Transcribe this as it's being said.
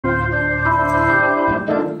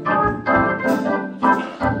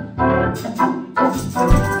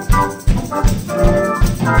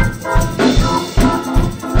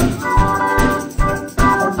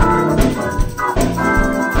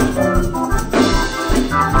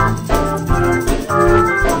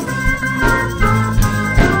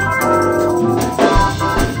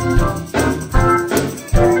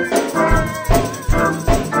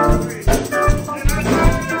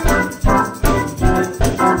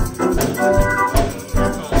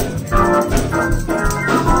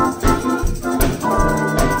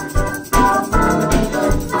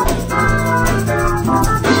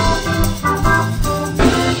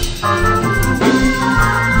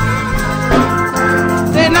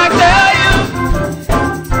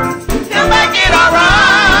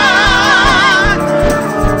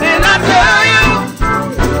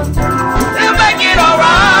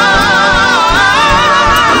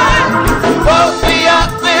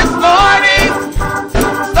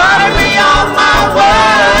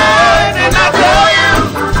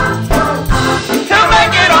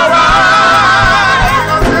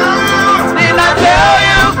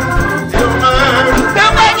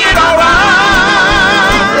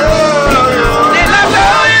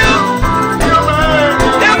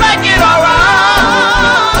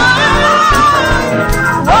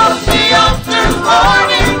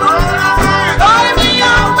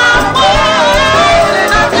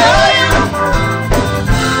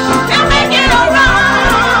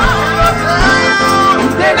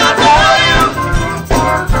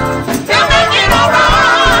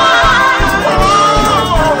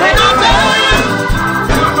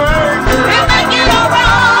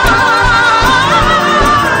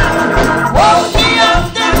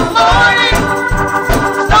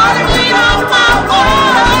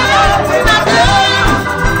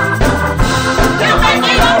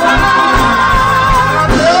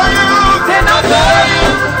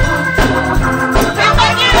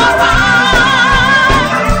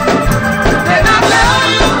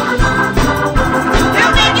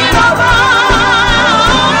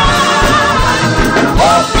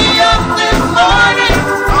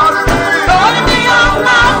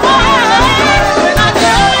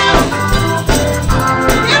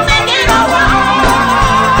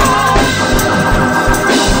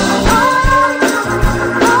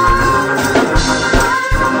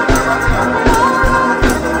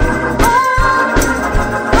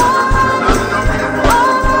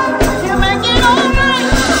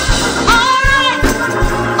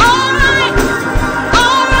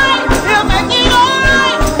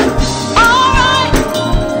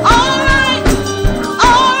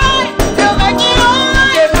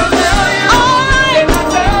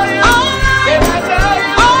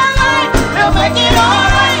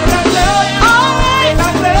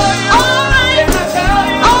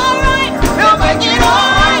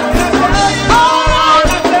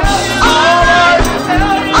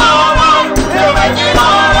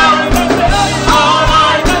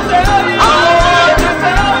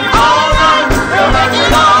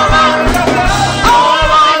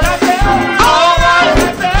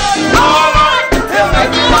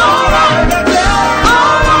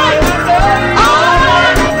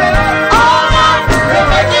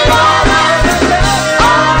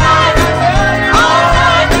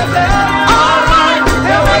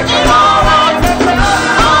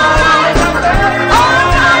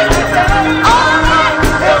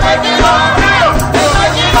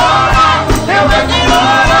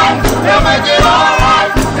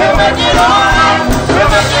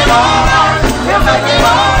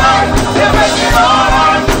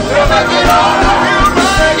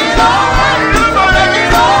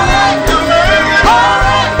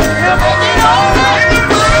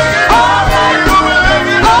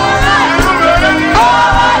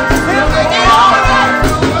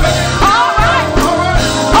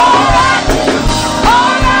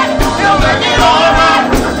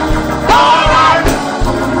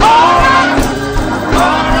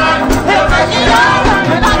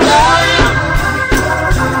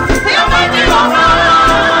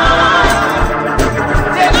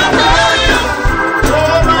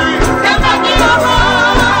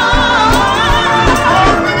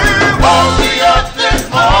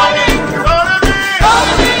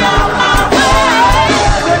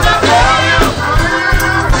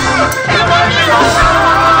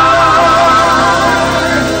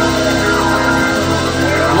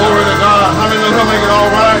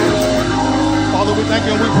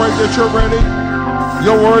pray that you're ready.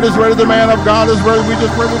 Your word is ready. The man of God is ready. We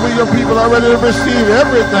just pray that we, your people, are ready to receive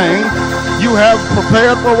everything you have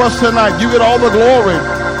prepared for us tonight. You get all the glory,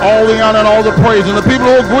 all the honor, and all the praise. And the people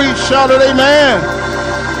who agree shouted amen.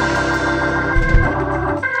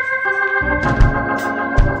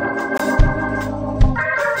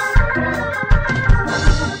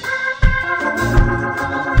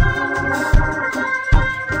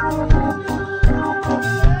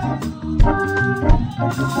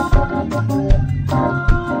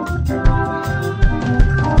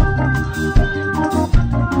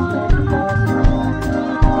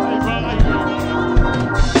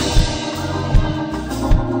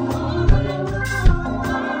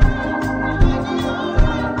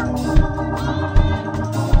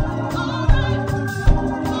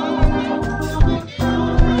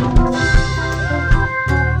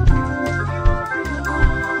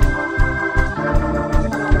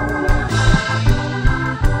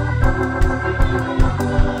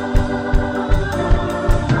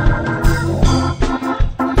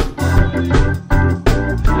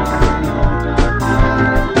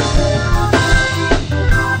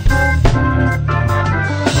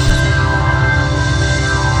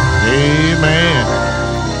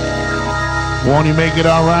 Won't he make it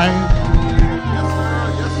all right?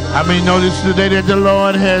 I mean, know this is the day that the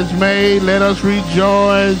Lord has made. Let us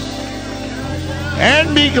rejoice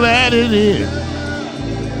and be glad it is.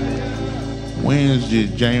 Wednesday,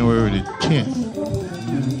 January the 10th.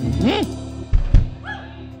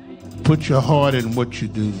 Put your heart in what you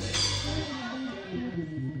do.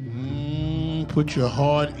 Put your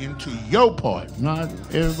heart into your part, not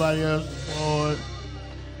everybody else's part.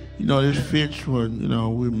 You know, this fits for, you know,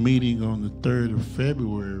 we're meeting on the 3rd of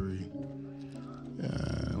February.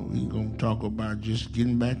 We're going to talk about just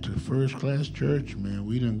getting back to first-class church, man.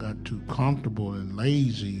 We done got too comfortable and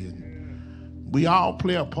lazy, and we all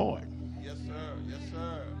play a part. Yes, sir. Yes,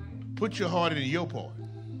 sir. Put your heart into your part.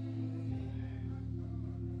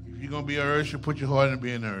 If you're going to be an usher, put your heart into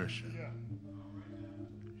being an usher. Yeah.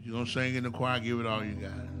 If you're going to sing in the choir, give it all you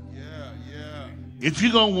got. Yeah, yeah. If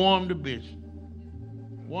you're going to warm the bench,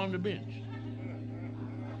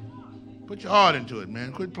 put your heart into it,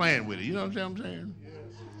 man. Quit playing with it. You know what I'm saying?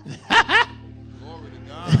 Yes. Glory to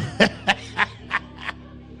God.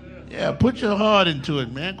 Yeah, put your heart into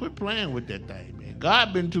it, man. Quit playing with that thing, man.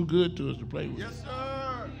 God been too good to us to play with. Yes,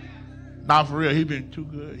 sir. Not for real. He been too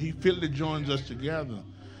good. He fitly joins us together.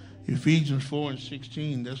 Ephesians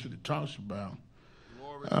 4:16, that's what it talks about.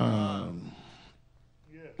 Glory to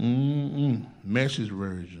God. Message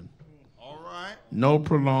version. Right. No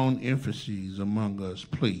prolonged emphases among us,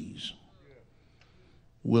 please.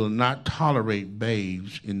 Will not tolerate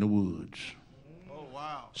babes in the woods. Oh,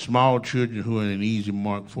 wow. Small children who are an easy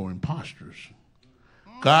mark for imposters.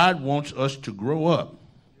 God wants us to grow up,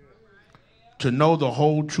 to know the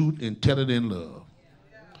whole truth and tell it in love.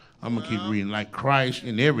 I'm going to keep reading. Like Christ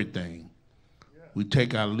in everything, we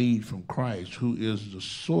take our lead from Christ, who is the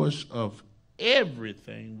source of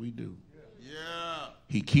everything we do. Yeah.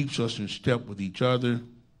 He keeps us in step with each other.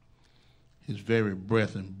 His very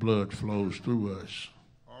breath and blood flows through us,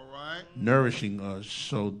 all right, nourishing us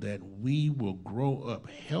so that we will grow up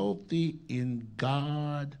healthy in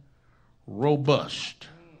God, robust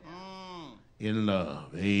in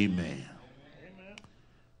love. Amen. Amen.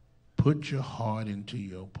 Put your heart into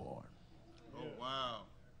your part. Oh, wow.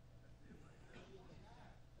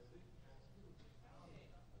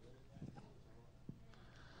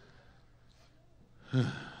 Amen.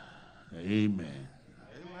 Amen.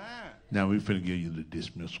 Now we finna give you the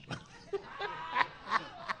dismissal.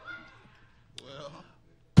 Well,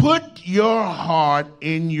 put your heart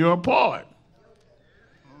in your part.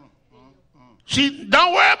 See,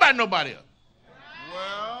 don't worry about nobody else.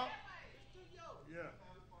 Well,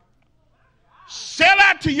 sell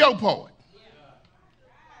out to your part.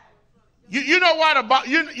 You know why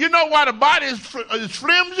the body is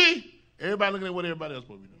flimsy? Everybody looking at what everybody else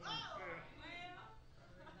supposed to be doing.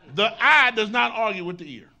 The eye does not argue with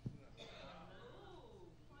the ear.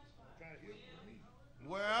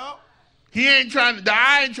 well, The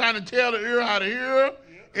eye ain't trying to tell the ear how to hear,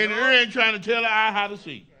 and the ear ain't trying to tell the eye how to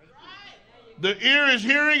see. The ear is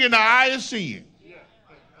hearing and the eye is seeing.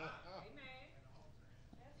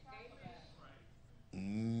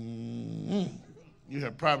 You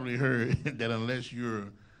have probably heard that unless you're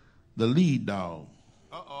the lead dog,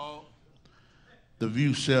 the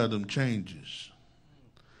view seldom changes.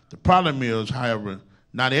 The problem is, however,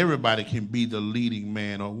 not everybody can be the leading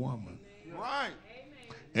man or woman. right.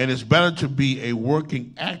 And it's better to be a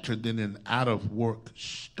working actor than an out-of-work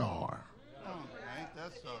star. Ain't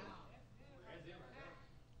that so?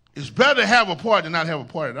 It's better to have a part than not have a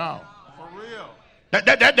part at all. For real.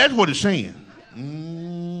 That's what it's saying.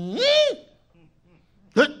 Mm-hmm.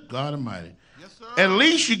 Good God Almighty. Yes, sir. At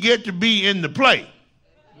least you get to be in the play.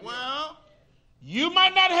 Well, You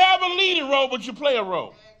might not have a leading role, but you play a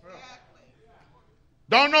role.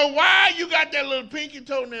 Don't know why you got that little pinky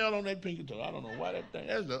toenail on that pinky toe. I don't know why that thing.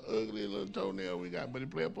 That's the ugly little toenail we got, but it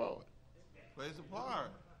play a part. plays a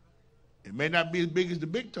part. It may not be as big as the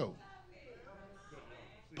big toe,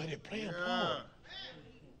 but it play a Yeah. part.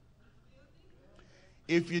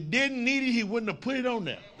 If you didn't need it, he wouldn't have put it on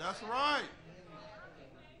there. That's right.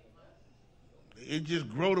 It just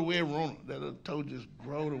grow the way it want it. That little toe just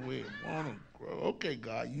grow the way it want to grow. Okay,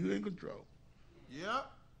 God, you in control.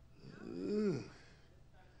 Yep. Ugh.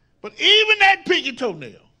 But even that pinky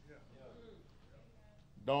toenail,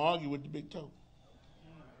 don't argue with the big toe.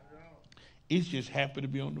 It's just happy to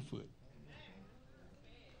be on the foot.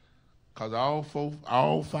 Because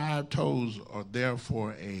all 5 toes are there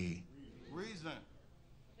for a Reason.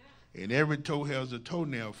 and every toe has a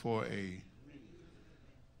toenail for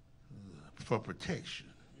protection.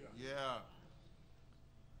 Yeah.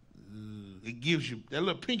 It gives you, that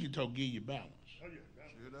little pinky toe gives you balance. Sure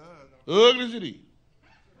does. Ugly as it is.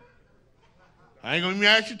 I ain't going to even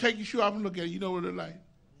ask you to take your shoe off and look at it. You know what it like.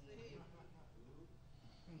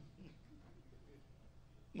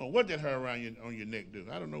 No, what that hair around on your neck do?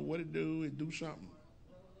 I don't know what it do. It do something.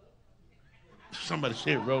 Somebody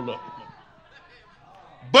said roll up.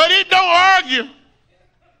 But it don't argue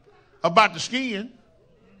about the skin.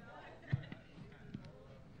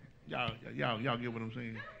 Y'all get what I'm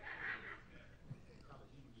saying?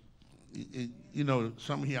 You know,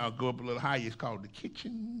 some of y'all go up a little higher. It's called the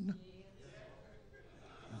kitchen.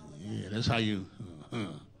 Yeah, that's how you.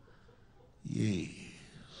 Yes.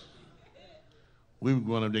 We were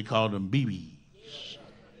growing up, they called them BBs.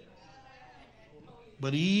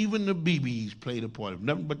 But even the BBs played a part. If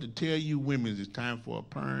nothing but to tell you women it's time for a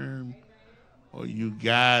perm, or you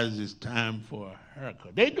guys it's time for a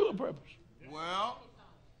haircut. They do it purpose. Well.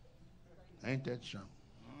 Ain't that something?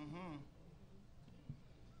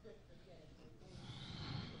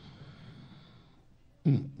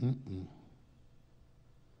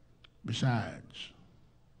 Besides,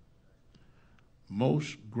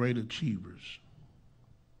 most great achievers,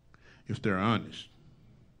 if they're honest,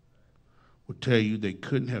 will tell you they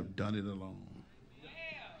couldn't have done it alone.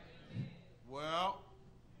 Well.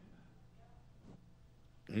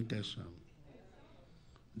 Ain't that something?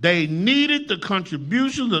 They needed the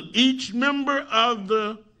contributions of each member of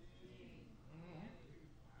the.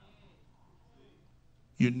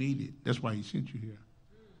 You need it. That's why he sent you here.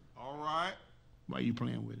 All right. Why are you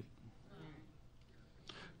playing with it?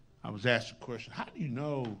 I was asked a question. How do you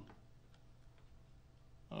know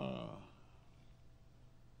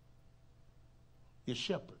your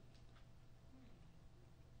shepherd?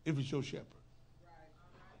 If it's your shepherd.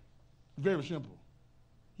 Very simple.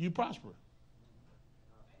 You prosper.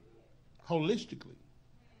 Holistically.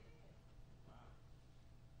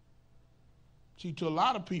 See, to a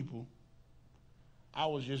lot of people, I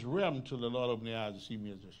was just reverent until the Lord opened their eyes to see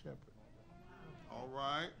me as their shepherd. All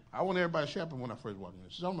right. I want everybody shepherd when I first walked in.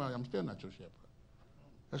 So I'm still not your shepherd.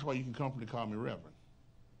 That's why you can comfortably call me Reverend.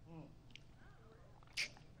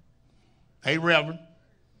 Hey, Reverend.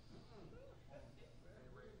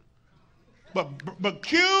 But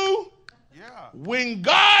Q, Yeah. when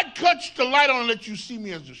God cuts the light on and lets you see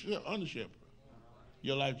me as the under shepherd,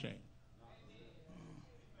 your life changed.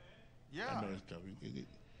 Yeah.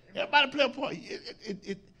 Everybody play a part.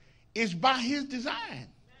 It's by his design.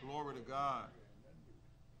 Glory to God.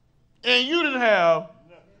 And you didn't have,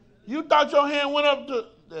 you thought your hand went up to,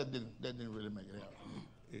 that didn't really make it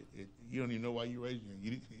happen. You don't even know why you raised your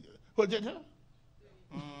hand. What's that?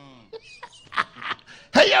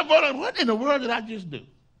 Hey, what in the world did I just do?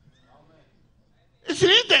 See,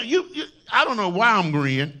 anything, I don't know why I'm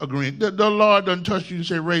agreeing. The Lord doesn't touch you and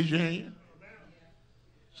say, raise your hand.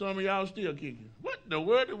 Some of y'all still kicking. What in the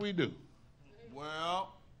world did we do?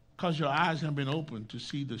 Well. Because your eyes have been opened to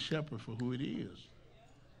see the shepherd for who it is.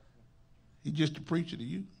 He's just a preacher to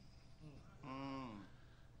you.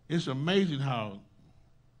 It's amazing how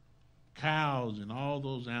cows and all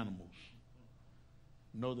those animals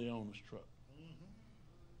know their owner's truck.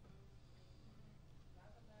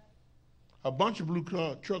 A bunch of blue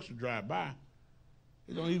trucks will drive by.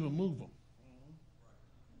 They don't even move them.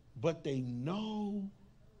 But they know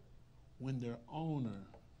when their owner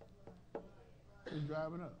is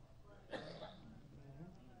driving up.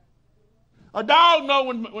 A dog knows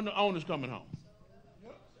when the owner's coming home.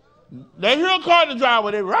 They hear a car in the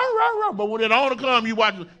driveway, they rah. But when the owner comes, you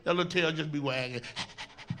watch that little tail just be wagging.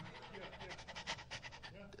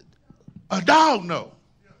 A dog know.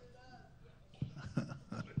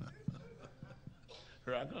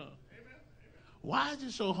 Here I come. Why is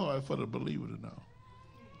it so hard for the believer to know?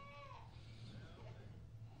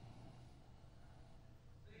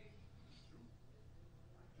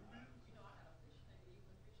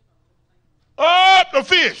 Oh, the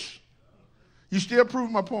fish. You still prove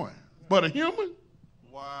my point. But a human?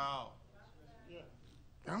 Wow.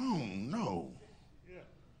 I don't know.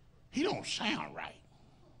 He don't sound right.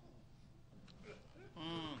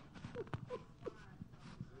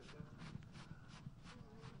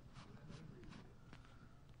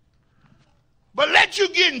 But let you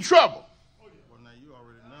get in trouble. Well, now you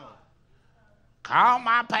already know. Call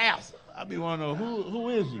my pastor. I be wondering who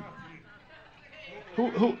is he?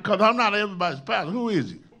 Who? Because I'm not everybody's pastor. Who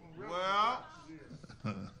is he? Well,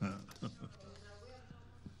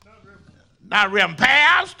 Not Reverend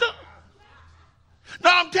Pastor. No,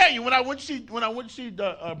 I'm telling you, when I went to see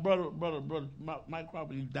the brother Mike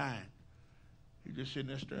Crawford, he's dying. He just sitting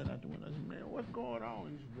there staring out the window. I said, man, what's going on?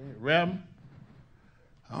 He said, Reverend,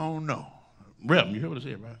 I don't know. Reverend, you hear what I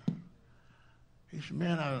said, right? He said,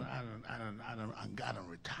 man, I got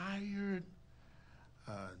retired.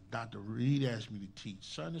 Dr. Reed asked me to teach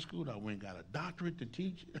Sunday school. I went and got a doctorate to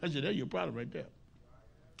teach. I said, there's your problem right there.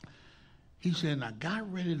 He said, and I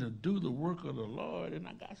got ready to do the work of the Lord, and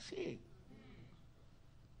I got sick.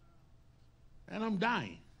 And I'm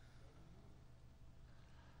dying.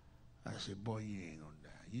 I said, boy, you ain't going to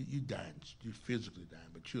die. You dying. You're physically dying,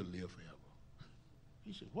 but you'll live forever.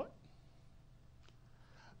 He said, what?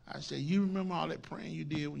 I said, you remember all that praying you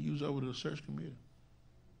did when you was over to the search committee?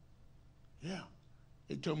 Yeah.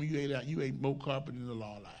 They told me you ate more carpet than the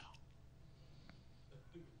law allowed.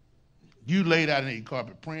 You laid out and ate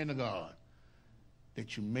carpet praying to God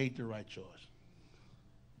that you made the right choice.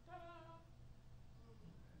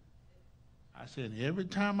 I said, every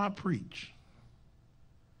time I preach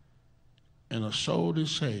and a soul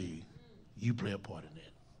is saved, you play a part in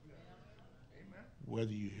that.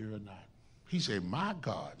 Whether you hear or not. He said, my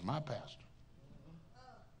God, my pastor.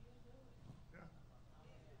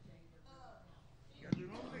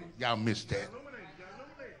 Y'all missed that.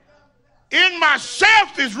 In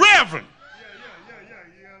myself is reverend.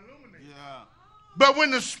 yeah. But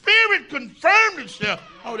when the Spirit confirmed itself,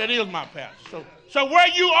 oh, that is my pastor. So where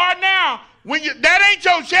you are now, that ain't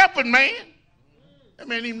your shepherd, man. That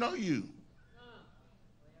man didn't even know you.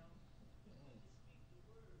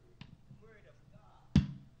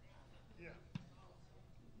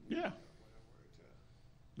 Yeah.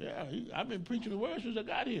 I've been preaching the word since I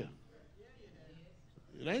got here.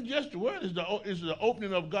 It ain't just the word, it's the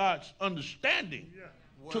opening of God's understanding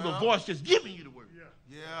to the voice that's giving you the word.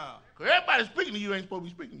 Yeah. Because everybody speaking to you ain't supposed to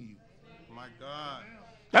be speaking to you. My God.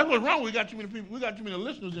 That's what's wrong. We got too many people. We got too many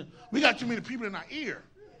listeners. And we got too many people in our ear.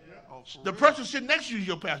 Oh, The person sitting next to you is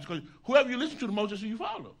your pastor. Because whoever you listen to the most, that's who you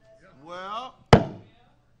follow. Well.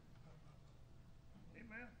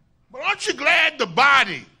 But aren't you glad the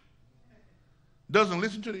body doesn't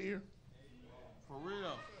listen to the ear? For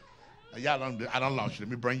real. I don't lost you.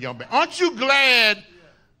 Let me bring y'all back. Aren't you glad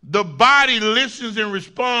the body listens and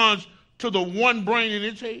responds to the one brain in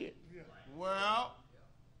its head? Well.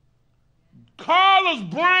 Carla's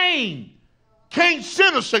brain can't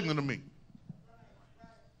send a signal to me.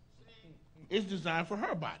 It's designed for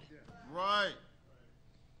her body. Right.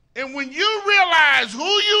 And when you realize who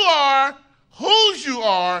you are, whose you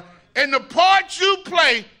are, and the part you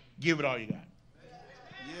play, give it all you got.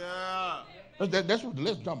 Yeah. That's what the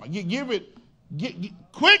lesson's talking about. Give it,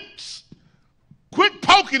 quit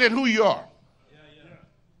poking at who you are.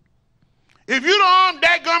 If you the arm,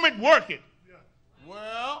 that garment, work it.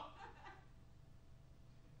 Well.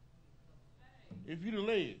 If you the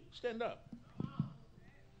leg, stand up.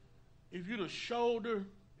 If you the shoulder,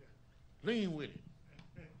 lean with it.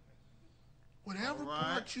 Whatever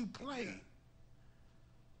part you play,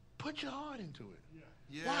 put your heart into it.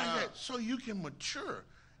 Yeah. Why is that? So you can mature.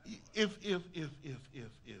 If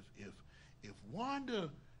Wanda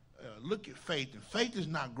look at Faith and Faith is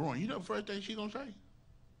not growing, you know the first thing she gonna say?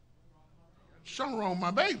 Something wrong with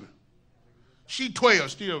my baby. She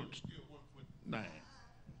 12, still 1 foot 9.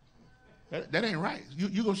 That ain't right.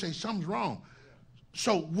 You gonna say something's wrong.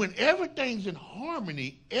 So when everything's in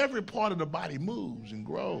harmony, every part of the body moves and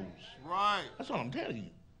grows. Right. That's all I'm telling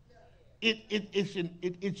you. It's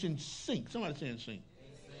in sync. Somebody say in sync.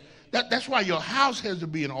 That's why your house has to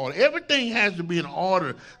be in order. Everything has to be in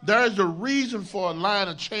order. There's a reason for a line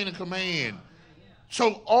of chain of command.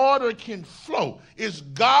 So order can flow. It's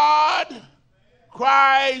God,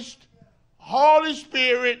 Christ, Holy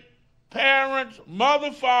Spirit, parents,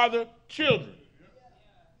 mother, father, children.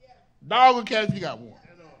 Dog or cat if you got one.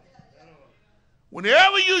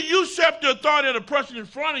 Whenever you usurp the authority of the person in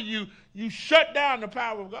front of you, you shut down the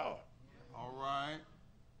power of God. All right.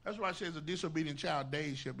 That's why it says a disobedient child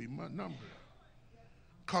days shall be numbered.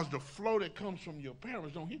 Because the flow that comes from your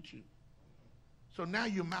parents don't hit you. So now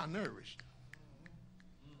you're malnourished.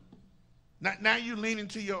 Now you lean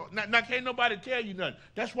into your, now can't nobody tell you nothing.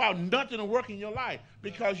 That's why nothing will work in your life.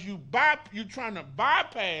 Because you're trying to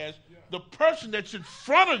bypass the person that's in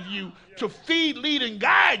front of you to feed, lead, and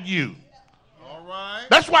guide you. All right.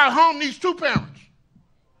 That's why a home needs two parents.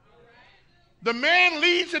 The man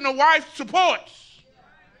leads and the wife supports.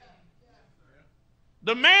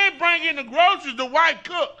 The man brings in the groceries, the wife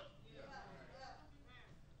cook.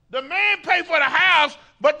 The man pays for the house,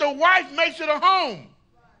 but the wife makes it a home.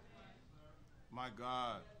 My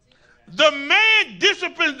God. The man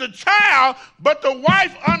disciplines the child, but the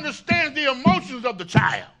wife understands the emotions of the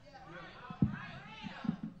child.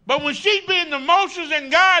 But when she's being the emotions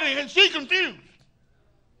and guiding, and she's confused.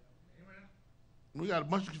 We got a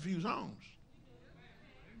bunch of confused homes.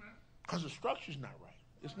 Because the structure's not right.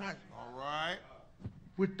 It's not. All right.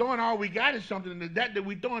 We're throwing all we got is something that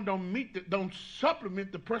we're throwing don't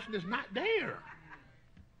supplement the person that's not there.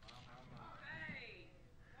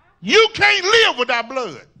 You can't live without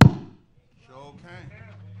blood. Sure can.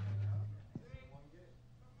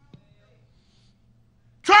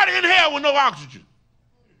 Try to inhale with no oxygen.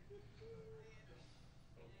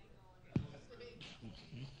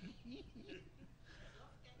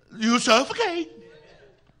 You suffocate.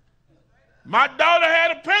 My daughter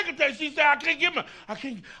had a panic attack. She said, I can't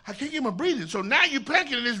get my breathing. So now you're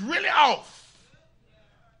panicking and it's really off.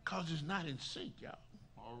 Because it's not in sync, y'all.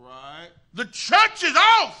 All right. The church is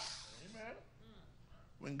off. Amen.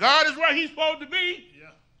 When God is where he's supposed to be. Yeah.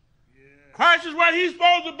 Christ is where he's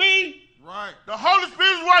supposed to be. Right. The Holy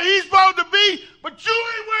Spirit is where he's supposed to be. But you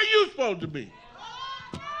ain't where you're supposed to be.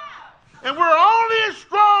 And we're only as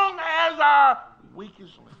strong as our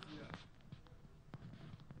weakest link.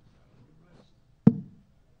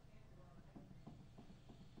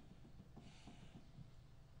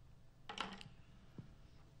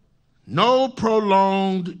 No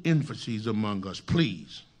prolonged emphases among us,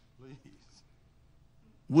 please.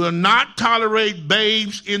 We'll not tolerate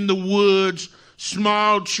babes in the woods,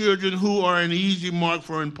 small children who are an easy mark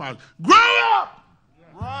for imposters. Grow up!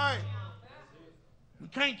 Right. We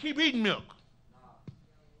can't keep eating milk.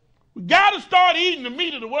 We got to start eating the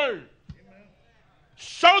meat of the word.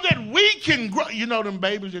 So that we can grow. You know them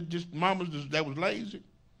babies that just, mamas that was lazy?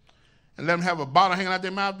 And let them have a bottle hanging out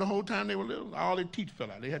their mouth the whole time they were little. All their teeth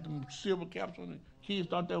fell out. They had them silver caps on. The kids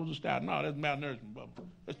thought that was a style. No, that's malnourishment, Bubba.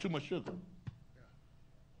 That's too much sugar.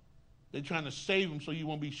 They're trying to save them so you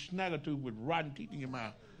won't be snagger-toothed with rotten teeth in your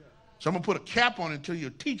mouth. So I'm going to put a cap on it until your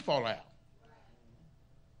teeth fall out.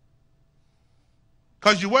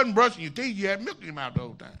 Because you wasn't brushing your teeth. You had milk in your mouth the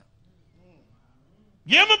whole time.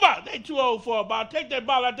 Give them a bottle. They too old for a bottle. Take that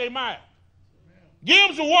bottle out their mouth. Give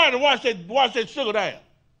them some water to wash that sugar down.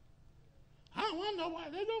 I don't want no water.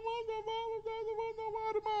 They don't want no water. They don't want no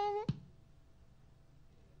water, mama.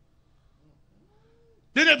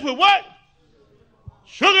 Then they put what?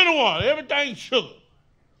 Sugar in the water. Everything sugar.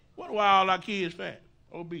 Wonder why all our kids fat,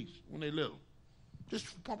 obese, when they little.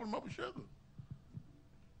 Just pumping them up with sugar.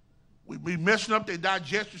 We be messing up their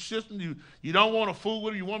digestive system. You don't want to fool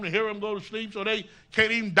with them. You want them to hear them go to sleep so they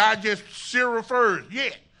can't even digest cereal first. Yeah.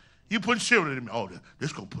 You put cereal in them. Oh,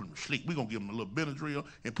 this going to put them to sleep. We're going to give them a little Benadryl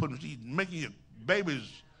and put them to sleep, making your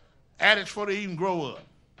babies addicts before they even grow up.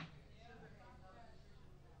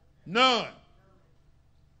 None.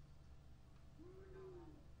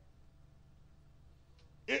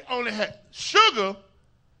 It only has, sugar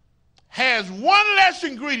has one less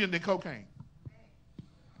ingredient than cocaine.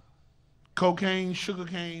 Cocaine, sugar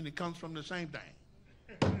cane, it comes from the same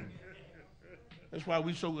thing. That's why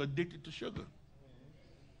we're so addicted to sugar.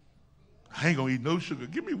 I ain't gonna eat no sugar.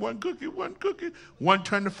 Give me one cookie. One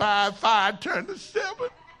turn to 5, 5 turn to 7.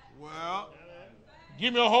 Well.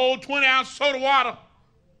 Give me a whole 20-ounce soda water.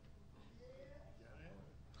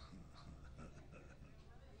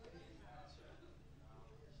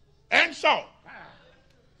 And salt.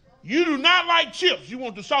 You do not like chips. You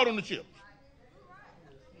want the salt on the chips.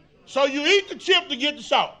 So you eat the chip to get the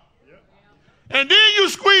salt. And then you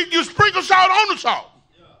sprinkle salt on the salt.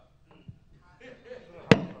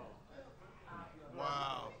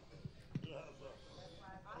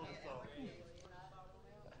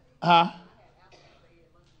 Wow.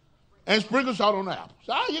 And sprinkle salt on the apple.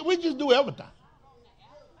 So we just do everything.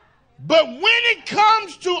 But when it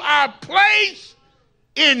comes to our place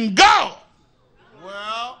in God,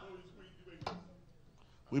 Well.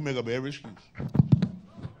 we make up every excuse.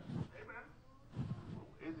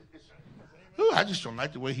 Ooh, I just don't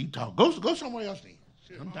like the way he talks. Go somewhere else then.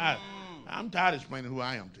 I'm tired. I'm tired of explaining who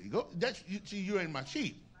I am to you. Go. See, you ain't my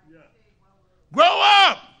sheep. Yeah. Grow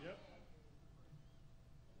up. Yep.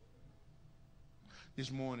 This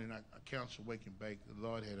morning, I counseled Wake and Bake. The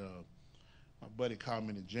Lord had my buddy called me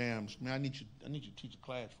in the jams. Man, I need you to teach a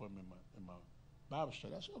class for me in my Bible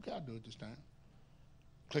study. I said, okay, I'll do it this time.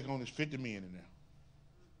 Click on this 50 men in there.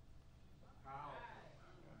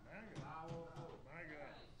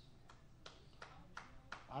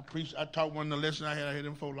 I taught one of the lessons I had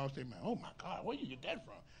them folks lost their mind. Oh my God, where you get that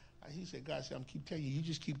from? He said, God said, I'm keep telling you, you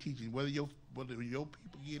just keep teaching. Whether your people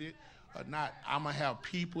get it or not, I'm gonna have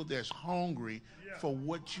people that's hungry for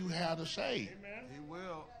what you have to say. Amen. He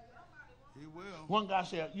will. He will. One guy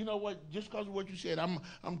said, you know what, just because of what you said, I'm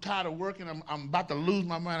tired of working, I'm about to lose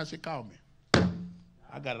my mind. I said, call me.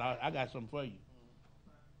 I got something for you.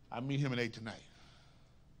 I meet him at 8 tonight.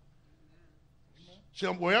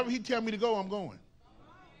 So wherever he tell me to go, I'm going.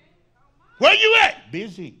 Where you at?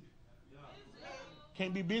 Busy.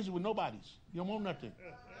 Can't be busy with nobody's. You don't want nothing.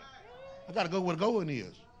 I got to go where the going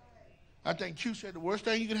is. I think Q said the worst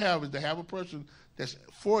thing you can have is to have a person that's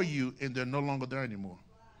for you and they're no longer there anymore.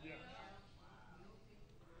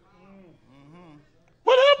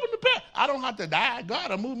 What happened to Pat? I don't have to die. God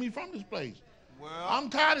will move me from this place. Well, I'm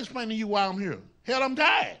tired of explaining to you why I'm here. Hell, I'm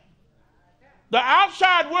tired. The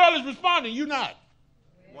outside world is responding. You not.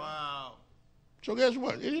 Wow. So guess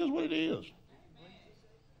what? It is what it is.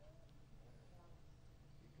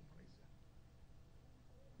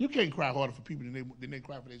 You can't cry harder for people than they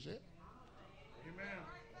cry for themselves. Amen.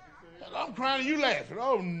 I'm crying and you laughing.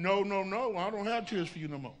 Oh, no. I don't have tears for you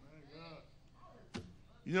no more.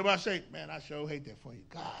 You know what I say? Man, I sure hate that for you.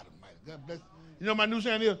 God Almighty. God bless. You know what my new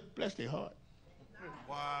saying is? Bless their heart.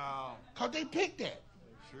 Wow. Because they picked that.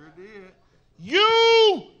 They sure did.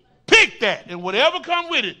 You picked that. And whatever come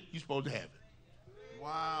with it, you're supposed to have it.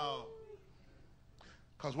 Wow.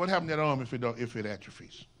 Because what happened to that arm if it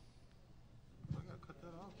atrophies? I got to cut that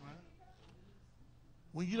off, man.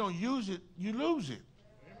 When you don't use it, you lose it.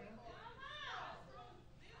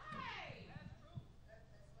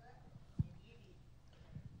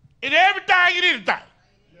 In everything and anything.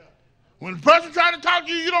 When the person trying to talk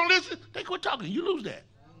to you, you don't listen, they quit talking. You lose that.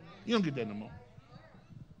 You don't get that no more.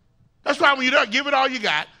 That's why when you don't give it all you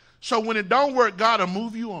got, so when it don't work, God will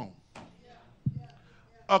move you on.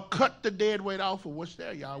 Or cut the dead weight off of what's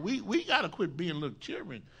there, y'all. We got to quit being little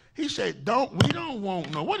children. He said, we don't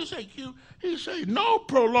want no. What did he say, Q? He said, no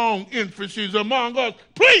prolonged infancies among us.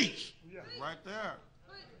 Please. Yeah. Right there.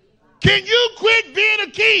 Can you quit being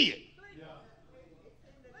a kid?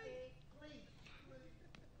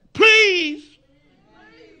 Please.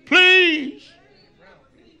 Please.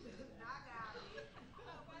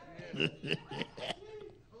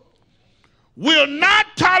 Will not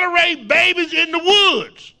tolerate babies in the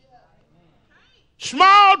woods.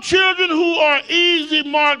 Small children who are easy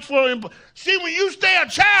marks for. See, when you stay a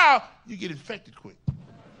child, you get infected quick.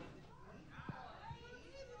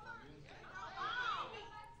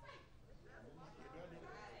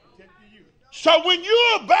 So when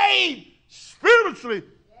you're a babe spiritually,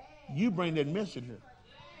 you bring that message here.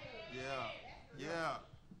 Yeah.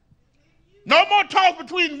 No more talk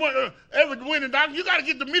between every win and doctrine. You got to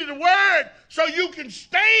get the meat of the word so you can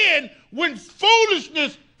stand when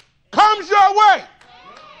foolishness comes your way.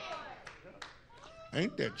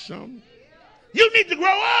 Ain't that something? You need to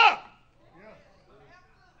grow up.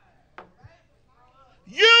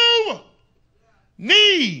 You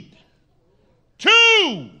need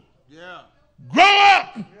to grow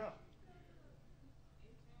up.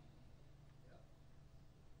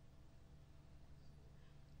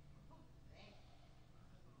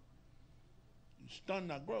 Stun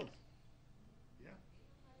that growth.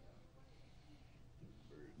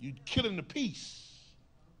 You're killing the peace.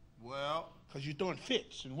 Well, because you're throwing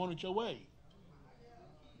fits and want it your way.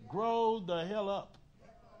 Grow the hell up.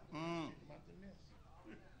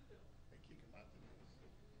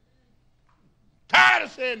 Tired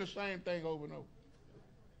of saying the same thing over and over.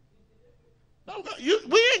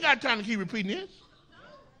 We ain't got time to keep repeating this.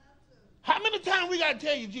 How many times we got to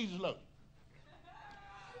tell you Jesus loves you?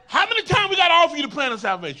 How many times we got to offer you the plan of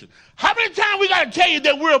salvation? How many times we got to tell you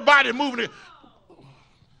that we're a body moving it?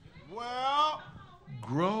 Well,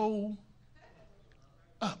 grow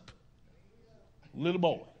up. Little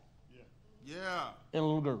boy. Yeah. And a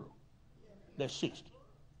little girl. That's 60.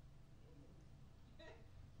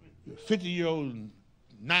 You're a 50-year-old and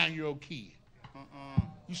 9-year-old kid.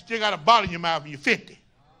 You still got a bottle in your mouth and you're 50.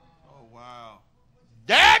 Oh, wow.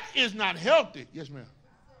 That is not healthy. Yes, ma'am.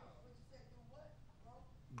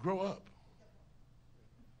 Grow up.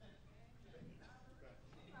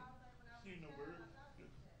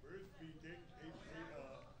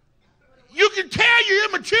 You can tell you're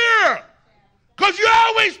immature because you're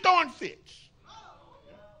always throwing fits.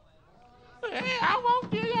 Hey, I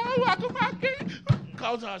won't get you. I come back here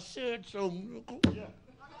because I said so. Yeah.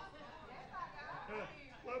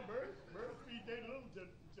 Well, birds feed their little until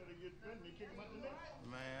they get fed and they kick them out the nest.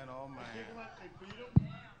 Man, oh man. They kick them out, they feed them,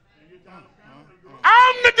 they get down the ground, they go.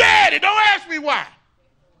 I'm the daddy. Don't ask me why.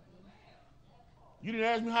 You didn't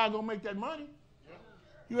ask me how I'm going to make that money.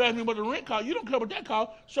 You asked me what the rent cost. You don't care what that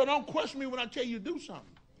cost, so don't question me when I tell you to do something.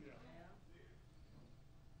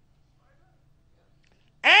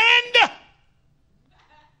 And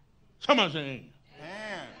somebody saying,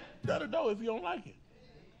 Man. shut the door if you don't like it.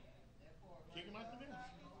 Kick them out the nest.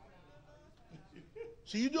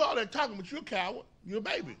 See, you do all that talking, but you're a coward. You're a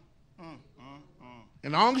baby. And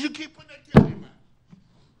as long as you keep putting that kid in your mouth,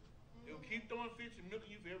 they'll keep throwing fits and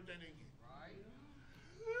milking you for everything they get.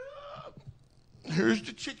 Here's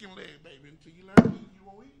the chicken leg, baby. Until you learn to eat, you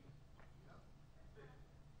won't eat.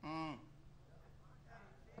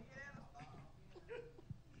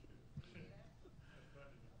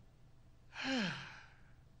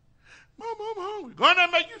 Mom, I'm hungry. Go in there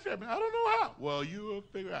and make you something. I don't know how. Well, you'll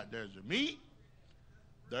figure out. There's the meat,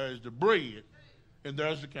 there's the bread, and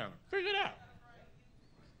there's the counter. Figure it out.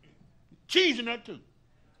 Cheese in there, too.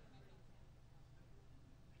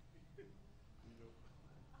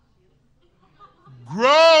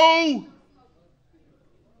 Grow.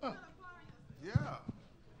 Yeah.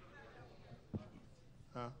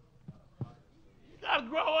 You got to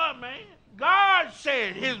grow up, man. God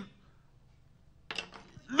said his...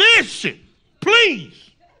 Listen,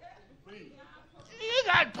 please. You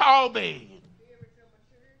got Paul begging.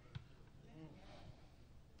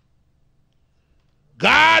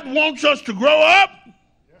 God wants us to grow up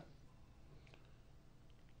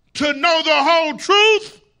to know the whole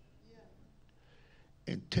truth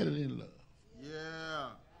and tell it in love. Yeah.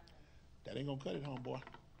 That ain't going to cut it, homeboy.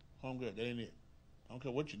 Homegirl, that ain't it. I don't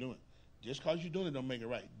care what you're doing. Just because you're doing it don't make it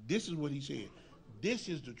right. This is what he said. This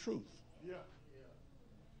is the truth. Yeah.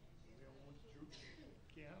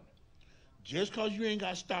 Just because you ain't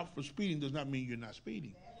got stopped for speeding does not mean you're not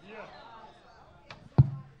speeding.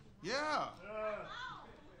 Yeah.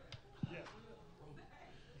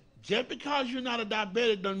 Just because you're not a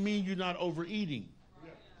diabetic doesn't mean you're not overeating.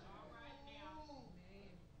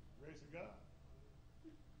 Praise God.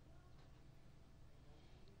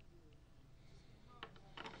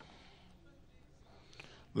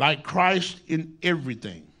 Like Christ in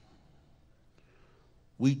everything,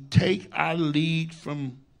 we take our lead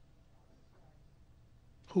from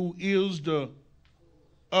who is the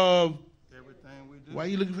of Everything we do. why are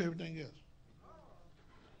you looking for everything else?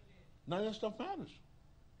 None of that stuff matters.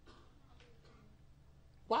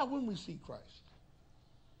 Why wouldn't we seek Christ?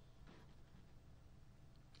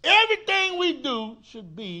 Everything we do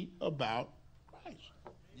should be about Christ.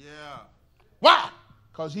 Yeah. Why?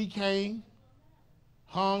 Because he came,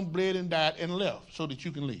 hung, bled, and died, and left so that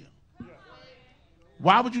you can live.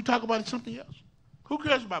 Why would you talk about something else? Who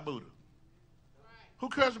cares about Buddha? Who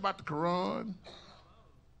cares about the Quran?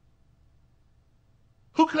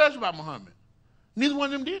 Who cares about Muhammad? Neither one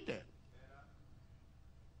of them did that.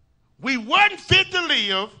 We wasn't fit to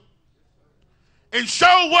live and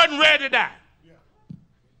sure wasn't ready to die.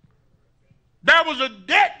 There was a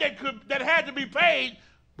debt that had to be paid,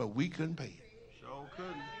 but we couldn't pay it. Sure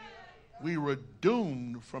couldn't. We were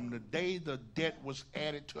doomed from the day the debt was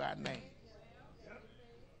added to our name.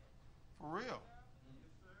 For real.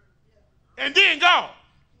 And then God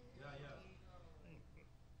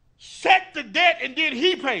set the debt and then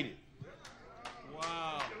he paid it.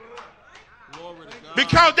 Wow. Glory to God.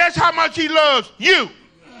 Because that's how much he loves you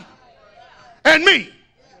and me.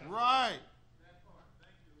 Right.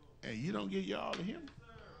 And you don't give your all to him.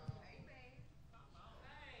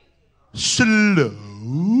 Slow.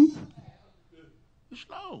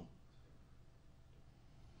 Slow.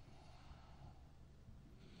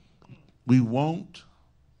 We won't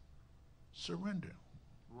surrender.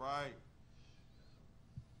 Right.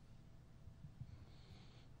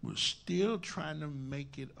 We're still trying to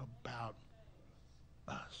make it about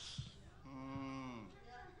us.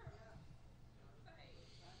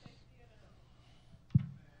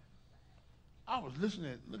 I was looking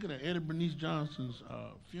at Eddie Bernice Johnson's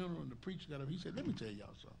funeral, and the preacher got up. He said, let me tell y'all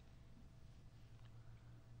something.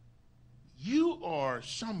 You are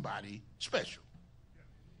somebody special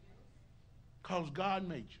because God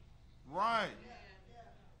made you. Right.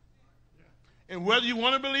 And whether you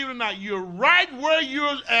want to believe it or not, you're right where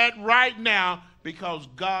you're at right now because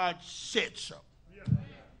God said so.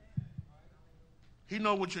 He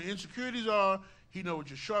knows what your insecurities are. He knows what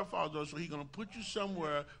your shortfalls are, so he's going to put you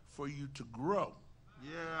somewhere for you to grow.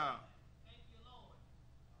 Yeah.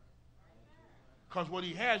 Because what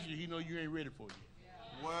he has you, he knows you ain't ready for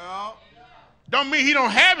you. Well. Don't mean he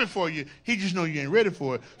don't have it for you. He just knows you ain't ready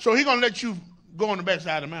for it. So he's going to let you go on the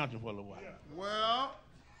backside of the mountain for a little while. Well.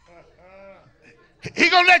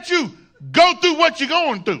 He's going to let you go through what you're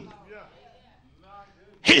going through.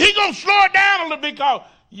 He going to slow it down a little bit because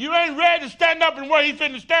you ain't ready to stand up and where he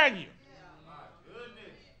finna stand you.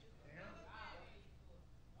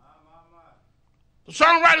 The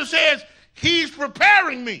songwriter says, he's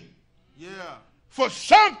preparing me for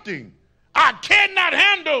something I cannot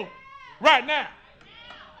handle right now.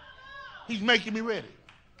 He's making me ready.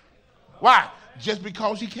 Why? Just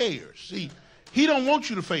because he cares. See, he don't want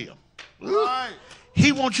you to fail. Right.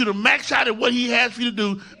 He wants you to max out at what he has for you to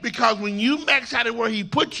do, because when you max out at where he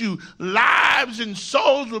put you, lives and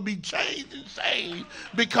souls will be changed and saved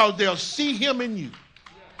because they'll see him in you.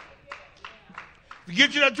 If you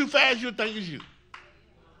get you there too fast, you'll think it's you.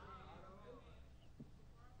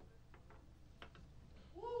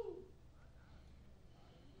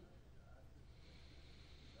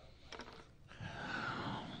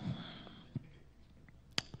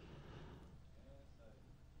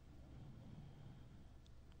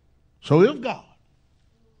 So if God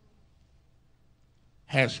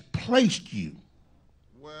has placed you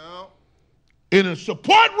in a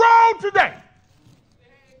support role today,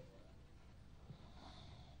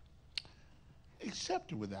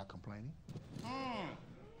 accept it without complaining.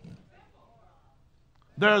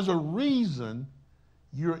 There's a reason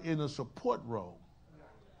you're in a support role.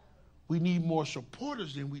 We need more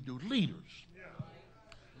supporters than we do leaders.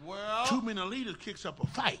 Well. Too many leaders kicks up a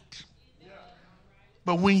fight.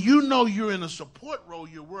 But when you know you're in a support role,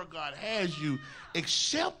 you're where God has you,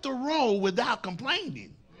 accept the role without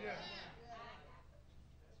complaining.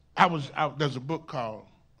 There's a book called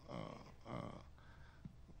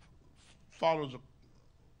Followers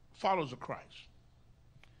of Christ.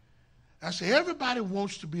 I say everybody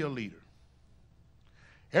wants to be a leader.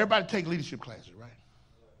 Everybody take leadership classes, right?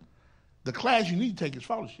 The class you need to take is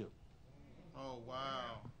fellowship. Oh, wow.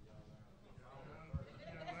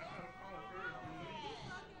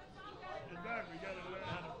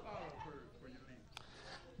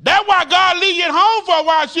 That's why God leave you at home for a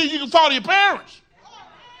while so you can follow your parents.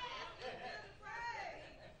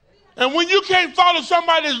 And when you can't follow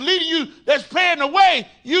somebody that's leading you, that's paying the way,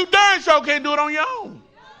 you darn sure can't do it on your own.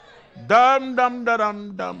 Dum, dum, da,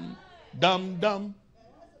 dum, dum, dum, dum.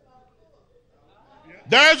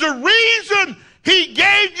 There's a reason he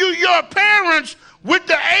gave you your parents with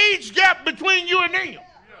the age gap between you and them.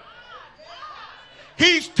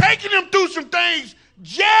 He's taking them through some things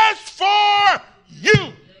just for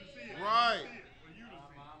you. Right.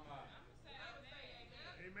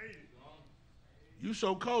 You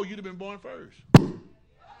so cold, you'd have been born first.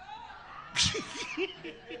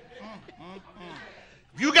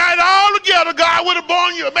 If you got it all together, God would have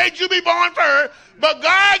born you, made you be born first. But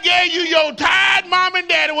God gave you your tired mom and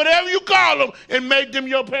daddy, whatever you call them, and made them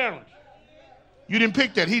your parents. You didn't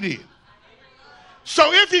pick that, he did.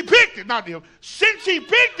 So if he picked it, not them, since he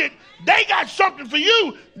picked it, they got something for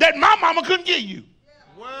you that my mama couldn't give you.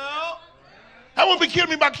 Well, That wouldn't be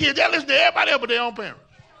killing me by kids. They listen to everybody else but their own parents.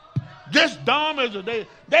 Just dumb as a they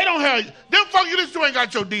don't have, them folks you listen to ain't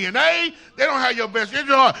got your DNA. They don't have your best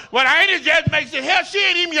interest. Well, ain't it just makes it hell? She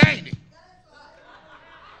ain't even your auntie.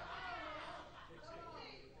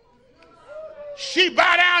 She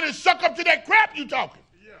bow down and suck up to that crap you talking.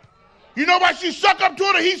 You know why she suck up to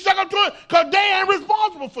it or he suck up to it? Because they ain't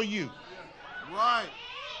responsible for you. right.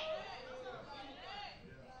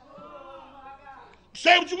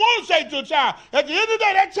 Say what you want to say to a child. At the end of the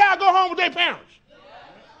day, that child go home with their parents.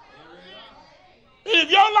 And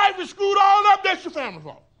if your life is screwed all up, that's your family's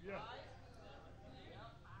fault.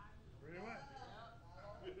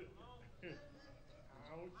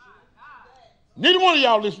 Neither one of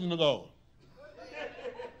y'all listening to God.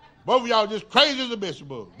 Both of y'all just crazy as a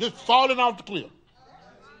vegetable, just falling off the cliff.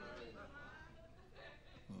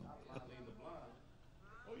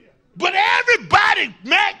 But everybody,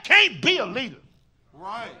 man, can't be a leader.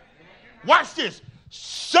 Right. Watch this.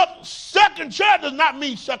 Second chair does not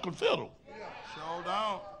mean second fiddle. Show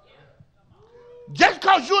down. Just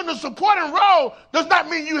because you're in the supporting role does not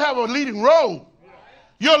mean you have a leading role.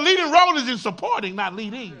 Your leading role is in supporting, not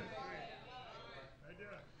leading.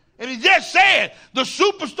 And he just said the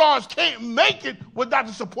superstars can't make it without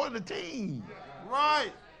the support of the team.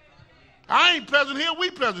 Right. I ain't Pleasant Hill, we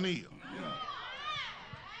Pleasant Hill.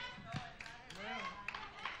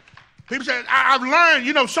 People say, I've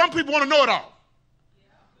learned, some people want to know it all.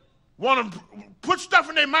 Want to put stuff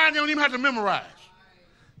in their mind they don't even have to memorize.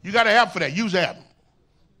 You got an app for that. Use the app.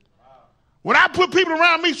 When I put people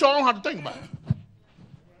around me so I don't have to think about it.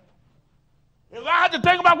 If I have to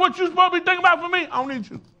think about what you're supposed to be thinking about for me, I don't need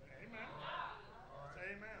you.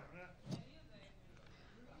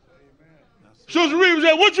 Sister Reeves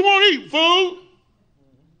said, what you want to eat? Food?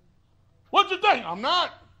 What you think? I'm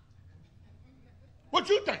not. What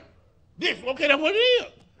you think? This. Okay, that's what it is.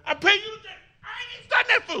 I pay you to think. I ain't even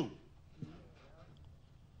starting that food.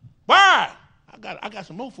 Why? I got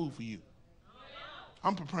some more food for you.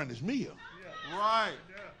 I'm preparing this meal. Right.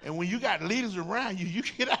 And when you got leaders around you, you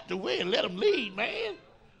get out the way and let them lead, man.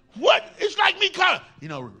 What? It's like me calling. You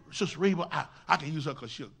know, Sister Reba, I can use her because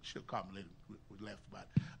she'll call me later. We laugh about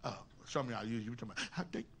it. Some of y'all use you talking about, I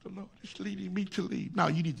think the Lord is leading me to lead. No,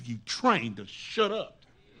 you need to get trained to shut up.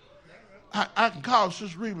 I can call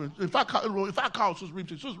Sister Reba. If I call Sister Reba,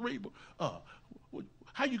 say, Sister Reba,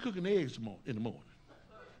 how you cooking eggs in the morning?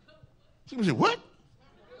 She can say, what?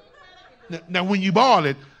 Now, when you boil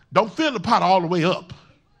it, don't fill the pot all the way up.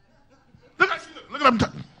 Look at I'm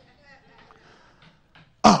talking.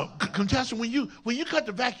 Contestant, when you cut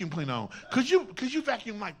the vacuum cleaner on, could you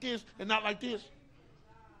vacuum like this and not like this?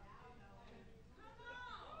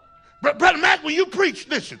 Brother Mac, when you preach,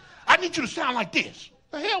 listen, I need you to sound like this.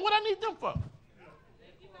 The hell, what I need them for?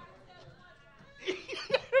 You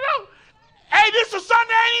know, hey, this is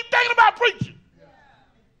Sunday, I ain't even thinking about preaching.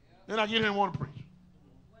 Then I get in and want to preach.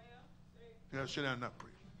 Yeah, sit down and not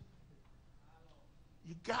preach.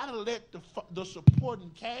 You got to let the supporting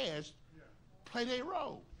cast play their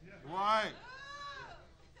role. Right.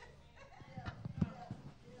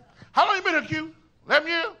 How long you been here, Q? 11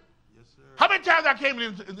 years? Yes, sir. How many times I came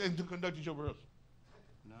in to conduct your rehearsal?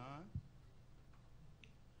 9.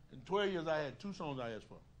 In 12 years, I had 2 songs I asked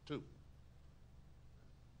for. 2.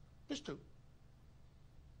 Just 2.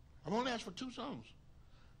 I've only asked for 2 songs.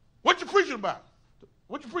 What you preaching about?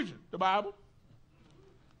 What you preaching? The Bible?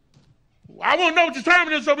 I want to know what your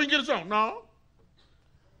sermon is so we can get a song. No.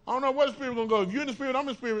 I don't know where the Spirit going to go. If you're in the Spirit, I'm in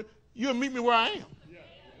the Spirit, you'll meet me where I am.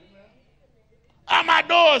 Out my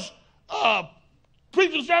doors,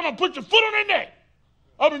 preaching the sermon, put your foot on their neck.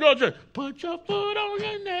 Open the door, church. Put your foot on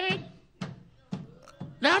your neck.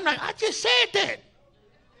 Now I'm like, I just said that.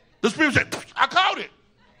 The Spirit said, I caught it.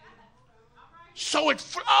 So it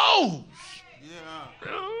flows.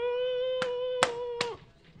 Yeah.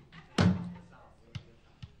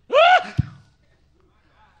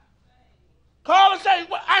 Carla say,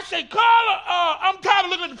 I say, Carla, I'm tired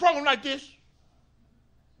of looking at the program like this.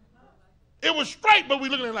 It was straight, but we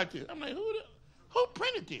looking at it like this. I'm like, who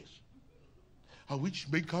printed this? Oh, we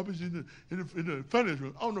just make copies in the finance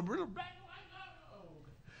room. Oh, no, real black and white.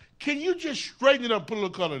 Can you just straighten it up, put a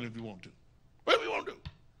little color in it if you want to? Whatever you want to do.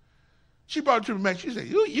 She brought it to me back. She said,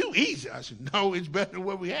 you easy. I said, no, it's better than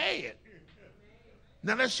what we had.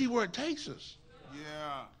 Now let's see where it takes us.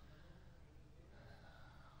 Yeah.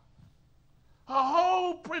 Her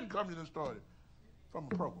whole print company that started from a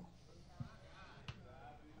program.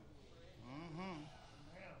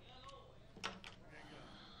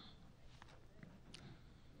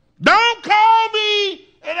 Don't call me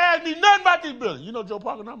and ask me nothing about this building. You know Joe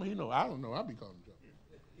Parker number? He know. I don't know. I be calling Joe.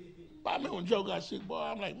 But I remember when Joe got sick, boy,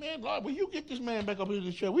 I'm like, man, Lord, will you get this man back up here to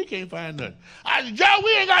this chair? We can't find nothing. I said, Joe,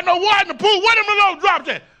 we ain't got no water in the pool. Where them little drops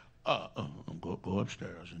at? Go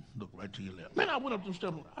upstairs and look right to your left. Man, I went up them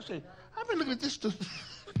steps. I said, I've been looking at this.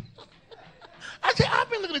 I've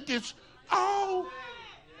been looking at this. Oh,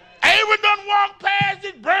 Aaron done walk past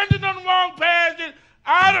it. Brandon done walk past it.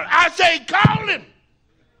 I say, call him.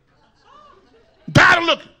 Tired of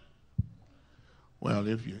looking. Well,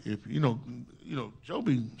 if you know, Joe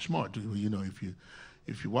be smart too. You know,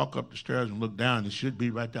 if you walk up the stairs and look down, it should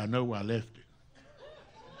be right there. I know where I left it.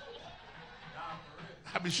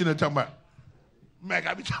 I be sitting there talking about Mac.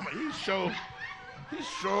 I be talking about he's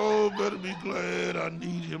so better be glad I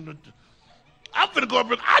need him to. I'm finna go up.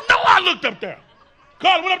 I know I looked up there.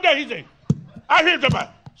 Carl went up there. He said, I hear him talking about.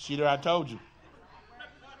 See there, I told you.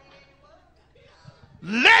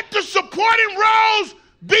 Let the supporting roles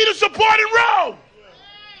be the supporting role.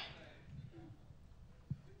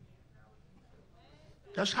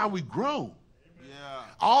 That's how we grow. Yeah.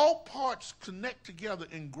 All parts connect together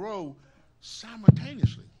and grow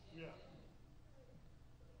simultaneously. Yeah.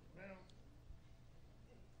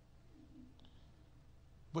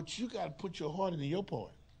 But you got to put your heart into your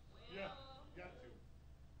part. Yeah. Got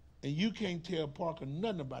to. And you can't tell Parker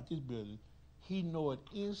nothing about this building. He know it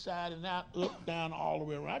inside and out, up, down, all the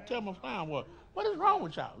way around. I tell my sound, what is wrong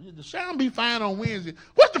with y'all? The sound be fine on Wednesday.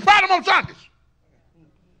 What's the problem on Sundays?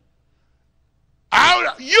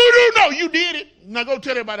 You do know you did it. Now go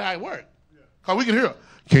tell everybody how it worked. Because we can hear it.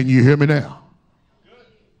 Can you hear me now?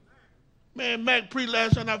 Man, Mac preached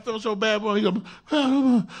last time. I felt so bad for him. He goes,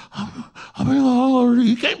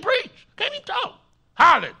 he can't preach. Can't even talk.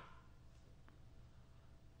 Hollered.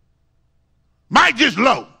 Mike just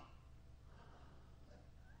low.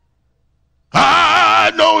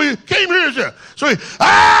 I know he came here himself. So he,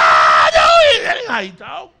 I know he. That ain't how he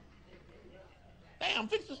talk. Damn,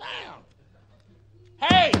 fix the sound.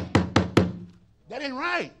 Hey, that ain't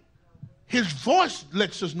right. His voice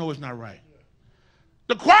lets us know it's not right.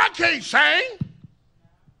 The choir can't sing.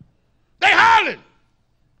 They hollering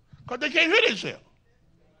because they can't hear themselves.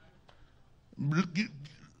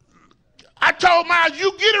 I told Miles,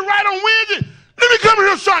 you get it right on Wednesday. Let me come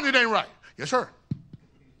here Sunday, it ain't right. Yes, sir.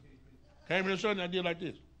 Came here Sunday, I did like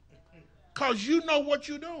this. Because you know what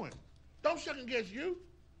you're doing. Don't second guess you.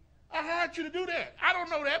 I hired you to do that. I don't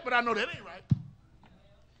know that, but I know that ain't right.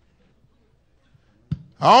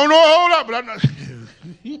 I don't know a whole lot, but I know.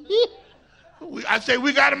 I say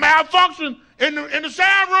we got a malfunction in the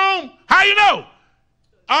sound room. How you know?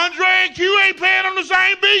 Andre and Q ain't playing on the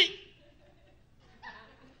same beat.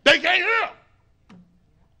 They can't hear.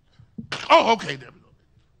 Oh, okay, there we go.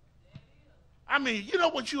 I mean, you know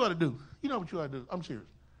what you ought to do? You know what you ought to do? I'm serious.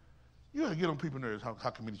 You ought to get on people's nerves how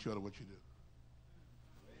committed you are to what you do.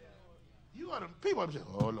 You ought to, people ought to say,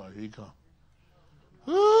 oh, Lord, here he come.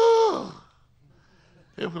 Ooh.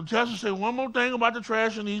 If Contessa say one more thing about the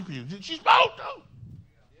trash in these pews, she's supposed to.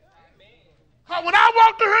 When I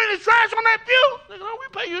walked to her and there's trash on that pew, they go, oh, we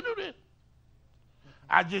pay you to do this.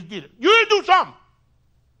 I just did it. You didn't do something.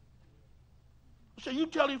 I said, you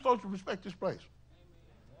tell these folks to respect this place.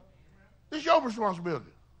 It's your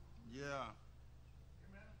responsibility. Yeah.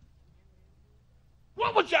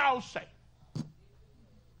 What would y'all say?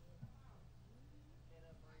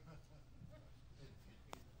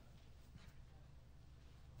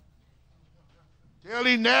 Tell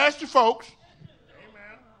these nasty folks.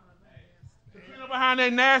 Amen. To clean up behind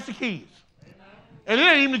their nasty kids. Amen. And it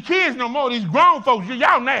ain't even the kids no more. These grown folks,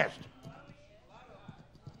 y'all nasty.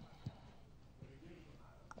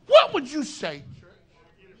 What would you say, church?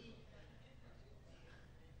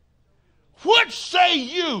 What say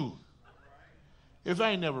you if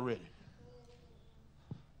I ain't never read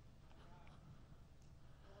it?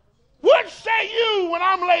 What say you when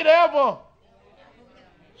I'm late ever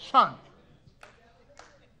Sunday?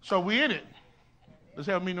 So we in it. Let's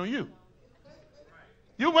have a meeting on you.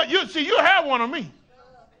 You have one on me.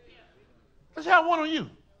 Let's have one on you.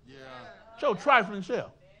 Yeah. So trifling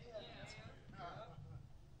self.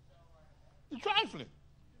 You're trifling.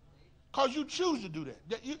 Because you choose to do that.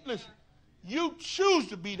 Listen, you choose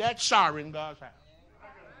to be that sorry in God's house.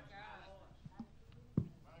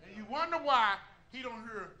 And you wonder why he don't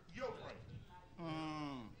hear your prayer.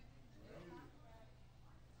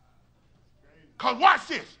 Because watch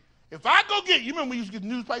this. If I go get, you remember when you used to get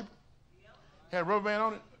the newspaper? Had a rubber band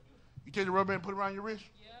on it? You take the rubber band and put it around your wrist?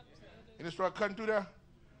 And it start cutting through there?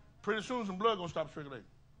 Pretty soon some blood going to stop circulating.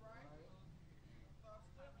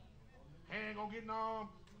 Hand going to get numb.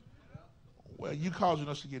 Well, you causing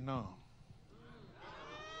us to get numb.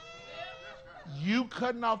 You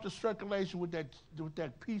cutting off the circulation with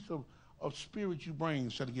that piece of spirit you bring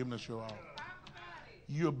instead of giving us your all.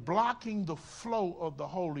 You're blocking the flow of the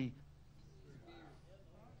Holy.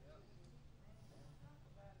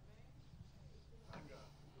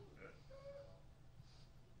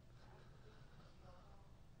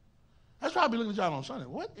 That's why I be looking at y'all on Sunday.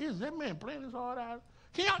 What is that man playing this hard out?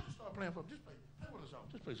 Can y'all just start playing for him? Just play one of the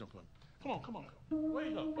songs. Just play something for him. Come on. Where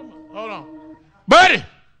you go? Come on. Hold on. Buddy!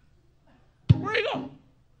 Where you go?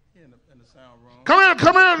 In the sound room. Come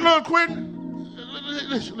here, little Quentin.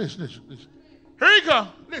 Listen. Here you go.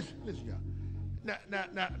 Listen, y'all.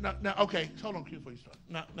 Now, okay, hold on, before you start.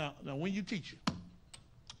 Now, when you teach it,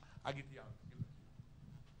 I get to y'all.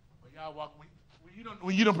 When y'all walk,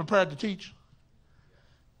 when you don't prepare to teach,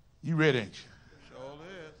 you ready, ain't you? Sure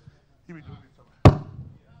is. You be doing this.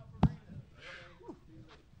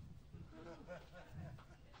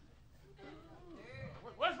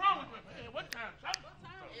 What's wrong with it, man? What time?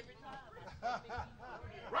 Every time.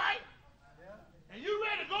 Right? And you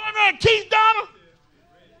ready to go in there and teach Donna?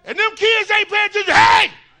 And them kids ain't paying attention.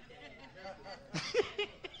 Hey!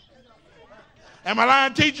 Am I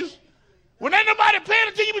lying, teachers? When ain't nobody paying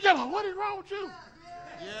attention, you be telling, what is wrong with you?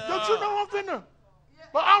 Yeah. Don't you know I'm finna?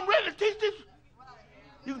 But I'm ready to teach this.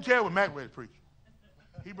 You can tell when Mac ready to preach.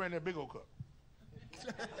 He bring that big old cup.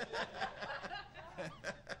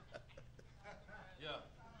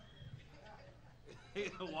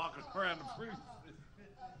 He walking around the preach.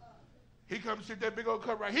 He comes and sit that big old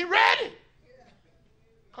cup right. He ready.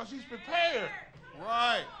 Because he's prepared.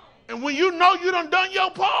 Right. And when you know you done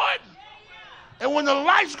your part, And when the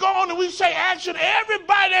lights go on and we say action,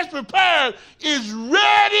 everybody that's prepared is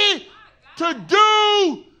ready to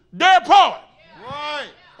do their part. Right.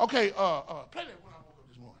 Okay, play that when I woke up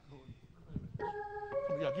this morning.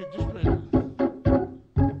 Yeah, just play that.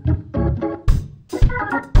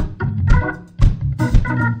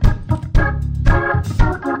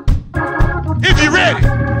 If you're ready.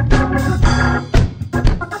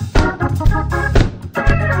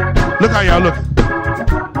 Look how y'all looking.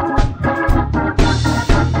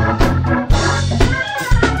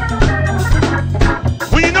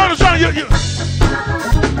 When you know the song, you look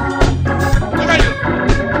how you.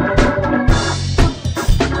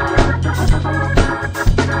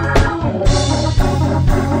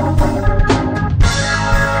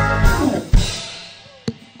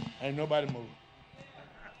 Ain't nobody moving.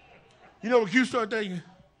 You know what you start thinking?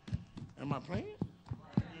 Am I playing?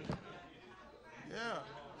 Yeah.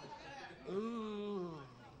 Ooh.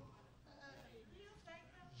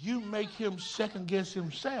 You make him second guess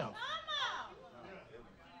himself.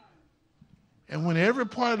 And when every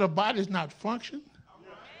part of the body is not functioning,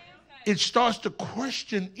 it starts to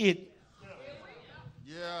question it.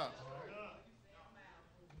 Yeah.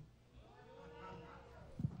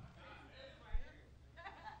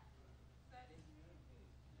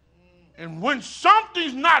 And when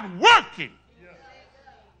something's not working,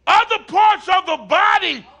 other parts of the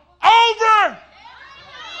body over.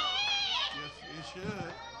 Yes, it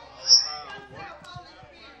should.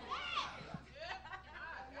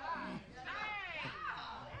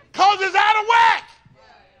 Because it's out of whack.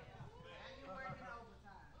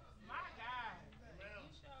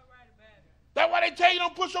 That's why they tell you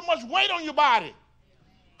don't put so much weight on your body.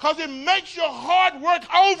 Because it makes your hard work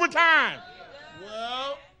overtime.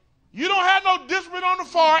 Well, You don't have no discipline on the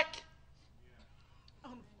fork.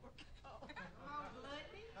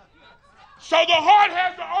 So the heart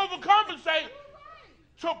has to overcompensate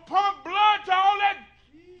to pump blood to all that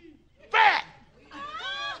fat.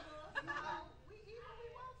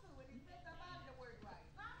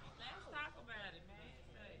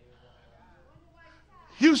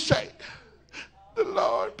 You say, the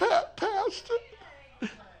Lord,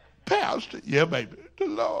 Pastor, yeah, baby, the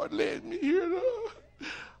Lord led me here.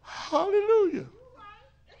 Hallelujah.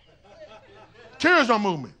 Tears don't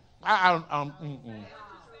move me.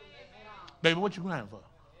 Baby, what you crying for?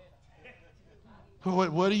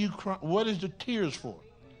 What are you crying? What is the tears for?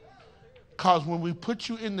 Because when we put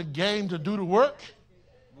you in the game to do the work,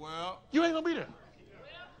 well, you ain't gonna be there.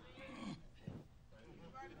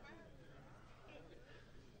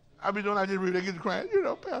 I be doing. I just read. They get to crying. You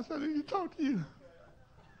know, Pastor, I need to talk to you.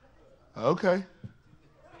 Okay.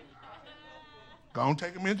 Go on,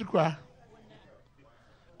 take a minute to cry.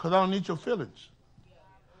 Because I don't need your feelings.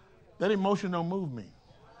 That emotion don't move me.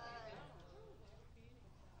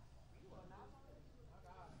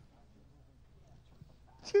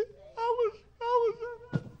 See, I was.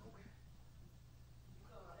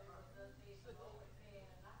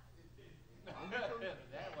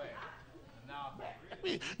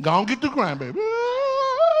 Go on, get the crying, baby.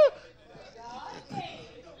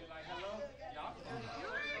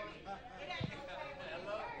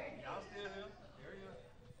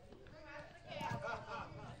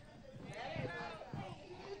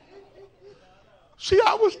 See,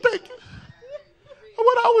 I was thinking,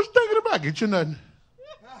 what I was thinking about, get you nothing.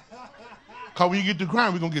 Because when you get to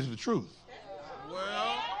crying, we're going to get to the truth.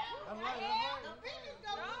 well,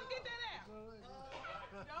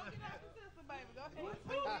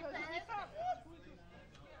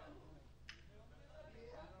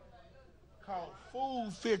 Called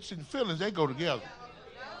food, fits, and feelings, they go together.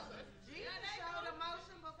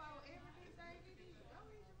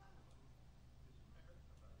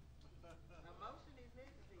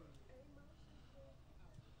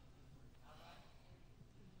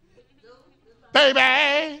 Baby.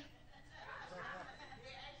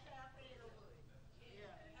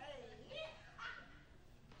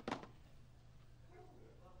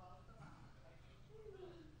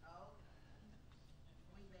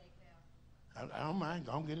 I don't mind.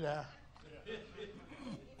 Don't get it out.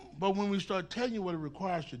 But when we start telling you what it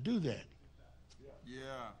requires to do that,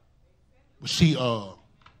 yeah. but see, I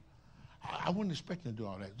wasn't expecting to do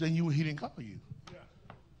all that. Then he didn't call you.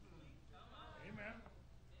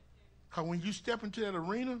 Because when you step into that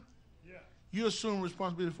arena, you assume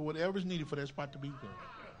responsibility for whatever's needed for that spot to be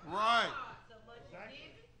there. Right.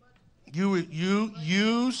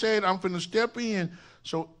 You said, I'm finna step in.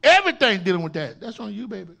 So everything dealing with that, that's on you,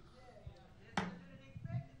 baby.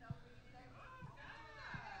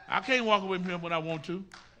 I can't walk away from him when I want to.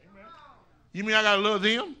 You mean I got to love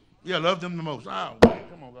them? Yeah, love them the most. Oh, man,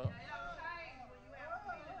 come on, God.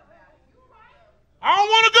 I don't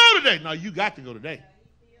want to go today. No, you got to go today.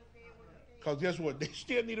 Because guess what? They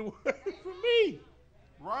still need a word from me.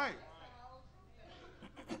 Right.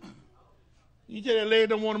 You tell that leg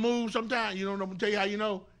don't want to move sometimes. You don't know. I'm going to tell you how you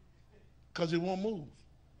know. Because it won't move.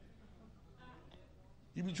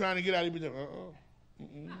 You be trying to get out. You be like,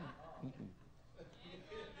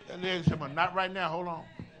 That leg said, not right now. Hold on.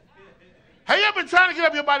 Have you ever been trying to get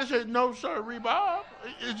up your body and say, no, sir, Bob.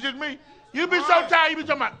 It's just me. You be so tired. You be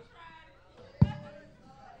talking about.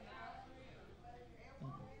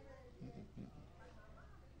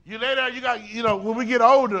 You lay there, you got, when we get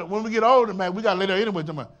older, man, we got to lay there anyway.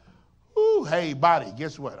 Talking about, ooh, hey, body,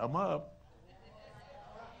 guess what? I'm up.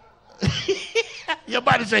 Your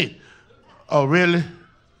body say, oh, really?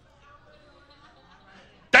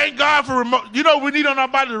 Thank God for remote. You know, we need on our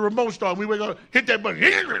body the remote start. We wake up, hit that button,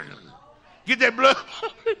 get that blood.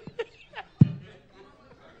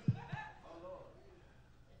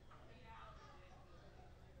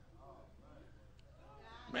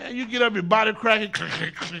 Man, you get up, your body cracking.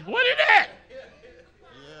 What is that? Yeah.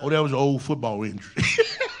 Oh, that was an old football injury.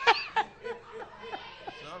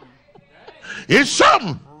 It's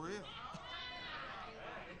something. For real.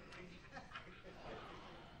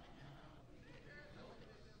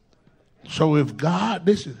 So if God,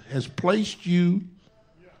 has placed you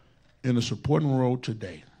in a supporting role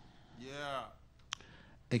today,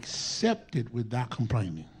 accept it without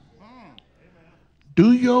complaining.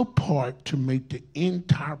 Do your part to make the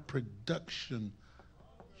entire production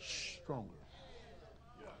stronger.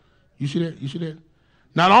 You see that? You see that?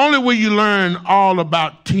 Not only will you learn all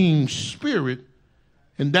about team spirit,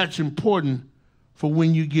 and that's important for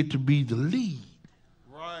when you get to be the lead.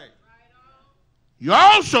 Right. You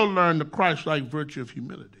also learn the Christ-like virtue of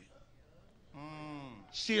humility.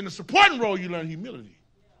 See, in the supporting role, you learn humility.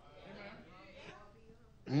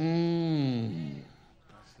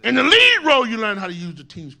 In the lead role, you learn how to use the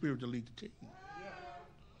team spirit to lead the team.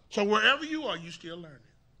 So wherever you are, you still learning.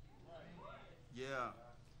 Yeah.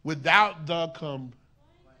 Without the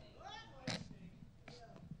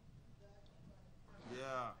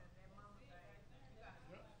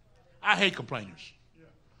I hate complainers.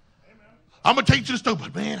 I'm going to take you to the store,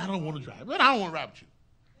 but man, I don't want to drive. Man, I don't want to ride with you.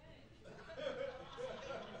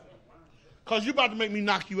 Because you're about to make me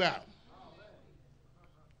knock you out.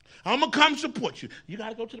 I'm going to come support you. You got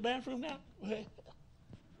to go to the bathroom now?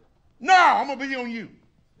 No, I'm going to be on you.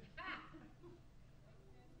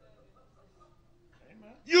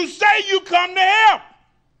 Amen. You say you come to help.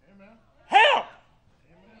 Amen. Help.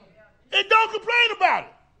 Amen. And don't complain about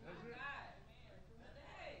it.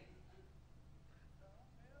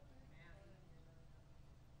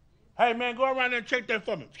 Hey, man, go around there and check that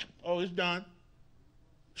for me. Oh, it's done.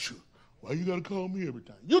 Sure. Why you got to call me every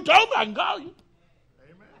time? You told me I can call you.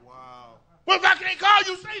 Well, if I can't call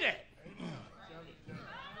you, say that.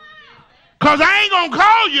 Because I ain't going to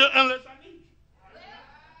call you unless I need you.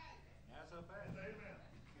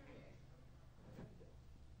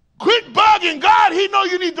 Quit bugging God. He know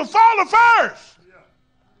you need to follow first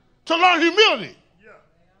to learn humility.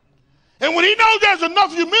 And when he knows there's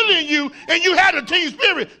enough humility in you and you have a team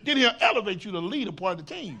spirit, then he'll elevate you to lead a part of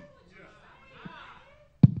the team.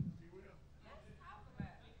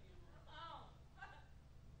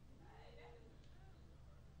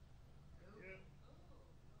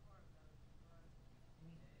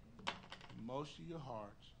 Most of your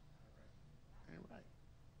hearts ain't right.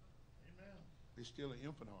 Amen. It's still an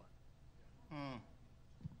infant heart.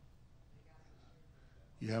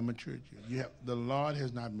 You haven't matured yet. The Lord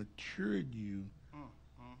has not matured you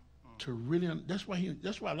to really. That's why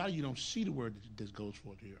a lot of you don't see the word that goes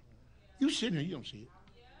forth here. You sitting here, you don't see it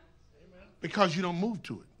because you don't move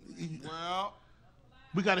to it. Well,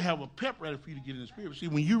 we got to have a pep rally for you to get in the spirit. See,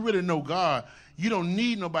 when you really know God, you don't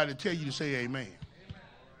need nobody to tell you to say amen.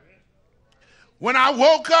 When I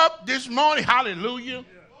woke up this morning, hallelujah,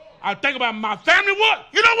 I think about my family was.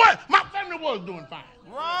 You know what? My family was doing fine.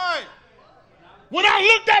 right. When I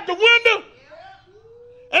looked out the window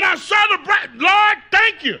and I saw the bright, Lord,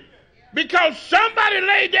 thank you. Because somebody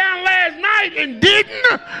lay down last night and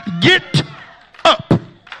didn't get up.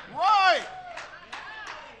 Right.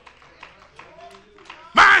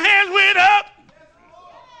 My hands went up.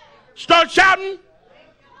 Start shouting.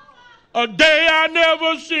 A day I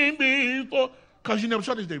never seen before. Because you never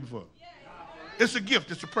saw this day before. It's a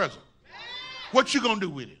gift. It's a present. What you going to do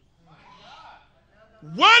with it?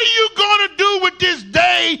 What are you going to do with this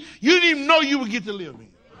day you didn't even know you would get to live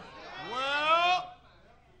in? Well.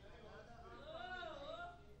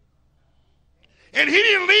 And he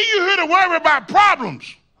didn't leave you here to worry about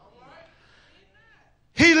problems.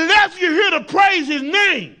 He left you here to praise his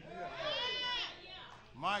name.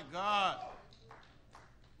 My God.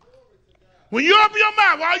 When you open your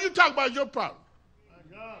mouth, all you talk about is your problem.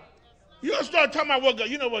 You don't start talking about what God.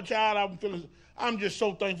 You know what, child? I'm just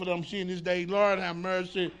so thankful that I'm seeing this day. Lord, have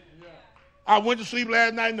mercy. I went to sleep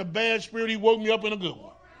last night in a bad spirit. He woke me up in a good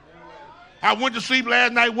one. I went to sleep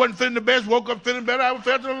last night, wasn't feeling the best, woke up feeling better. I haven't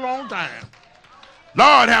felt it in a long time.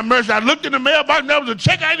 Lord, have mercy. I looked in the mailbox, and there was a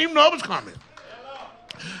check. I didn't even know it was coming.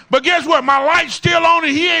 But guess what? My light's still on,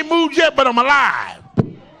 and he ain't moved yet, but I'm alive.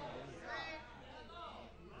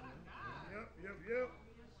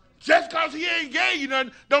 Just because he ain't gave you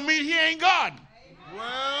nothing don't mean he ain't God.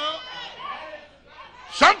 Well,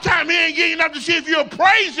 sometimes he ain't giving you nothing to see if you'll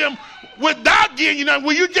praise him without giving you nothing.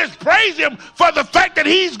 Will you just praise him for the fact that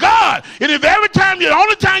he's God? And if every time, the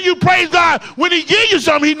only time you praise God, when he gives you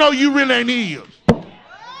something, he know you really ain't his.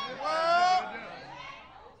 well,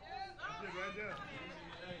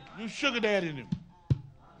 You sugar daddy in him.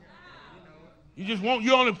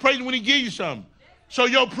 You only praise him when he gives you something. So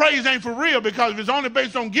your praise ain't for real, because if it's only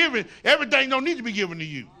based on giving, everything don't need to be given to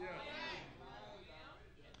you.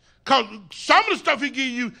 Because some of the stuff he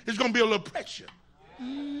gives you is going to be a little pressure.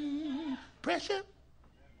 Pressure?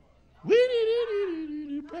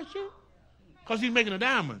 Pressure? Because he's making a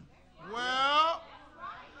diamond. well,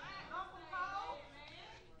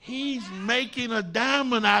 He's making a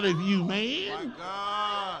diamond out of you, man. my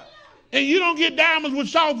God. And you don't get diamonds with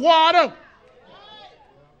soft water.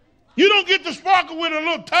 You don't get the sparkle with a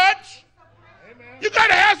little touch. You got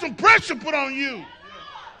to have some pressure put on you.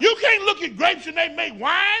 You can't look at grapes and they make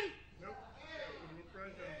wine.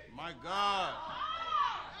 My God.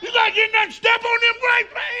 You got to get nothing, step on them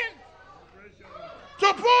grapes, man.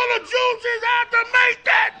 To pull the juices out to make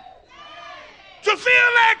that. To feel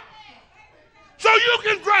that. So you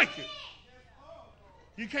can drink it.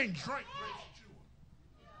 You can't drink grapes.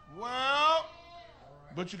 Well,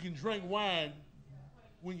 But you can drink wine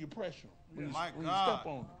when you pressure them, My when you God. step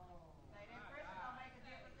on them.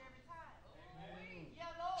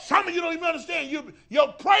 Some of you don't even understand. Your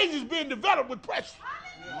praise is being developed with pressure.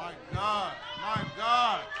 my God. My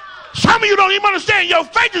God. Some of you don't even understand. Your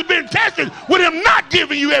faith has been tested with him not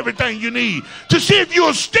giving you everything you need, to see if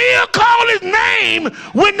you'll still call his name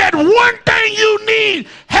when that one thing you need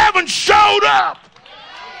haven't showed up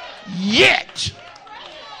yet.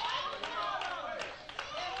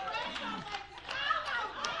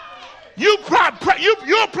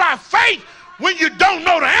 You apply faith when you don't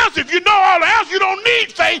know the answer. If you know all the answers, you don't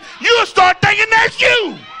need faith. You'll start thinking that's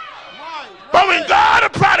you. But when God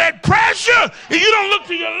apply that pressure, and you don't look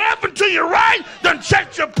to your left and to your right, then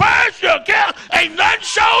check your purse, your account, ain't nothing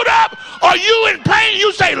showed up, or you in pain,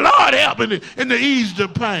 you say, Lord, help, and to ease the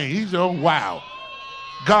pain. He said, oh, wow.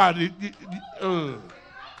 God,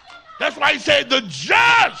 that's why he said, the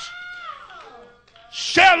just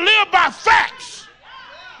shall live by facts.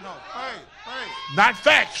 No, faith. Not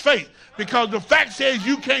facts, faith. Because the fact says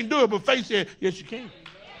you can't do it, but faith says, yes, you can.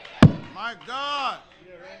 My God.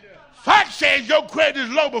 Fact says your credit is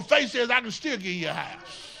low, but faith says I can still give you a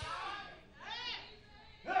house.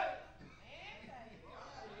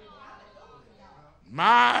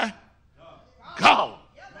 My God.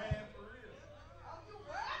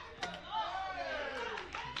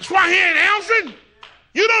 That's why he ain't answering.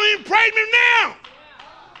 You don't even praise me now.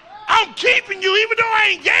 I'm keeping you, even though I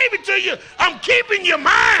ain't gave it to you. I'm keeping your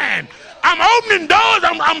mind. I'm opening doors.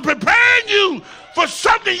 I'm preparing you for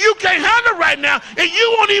something you can't handle right now, and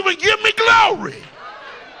you won't even give me glory.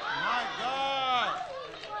 My God.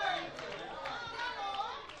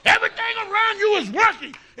 Everything around you is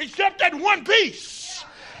working except that one piece.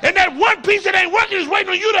 And that one piece that ain't working is waiting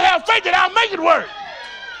on you to have faith that I'll make it work.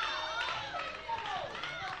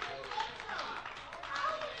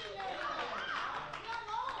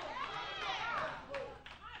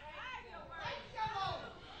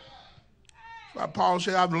 Like Paul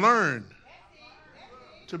said, I've learned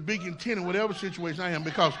to be content in whatever situation I am,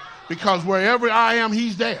 because wherever I am,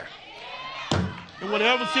 he's there. And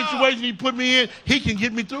whatever situation he put me in, he can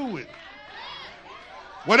get me through it.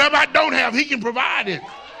 Whatever I don't have, he can provide it.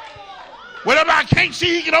 Whatever I can't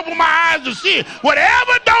see, he can open my eyes to see it.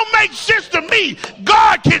 Whatever don't make sense to me,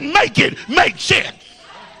 God can make it make sense.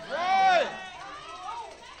 Right.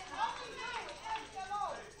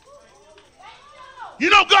 You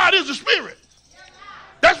know God is a spirit.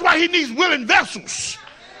 That's why he needs willing vessels.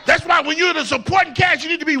 That's why when you're in a supporting cast, you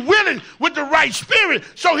need to be willing with the right spirit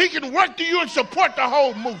so he can work through you and support the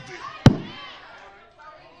whole movie.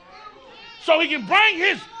 So he can bring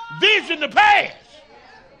his vision to pass.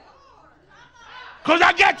 Because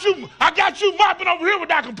I got you mopping over here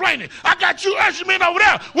without complaining. I got you ushering in over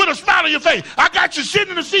there with a smile on your face. I got you sitting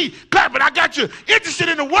in the seat clapping. I got you interested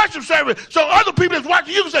in the worship service so other people that's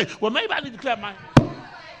watching you can say, well, maybe I need to clap my hands.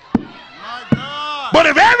 My But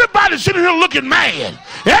if everybody's sitting here looking mad,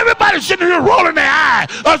 everybody's sitting here rolling their eye,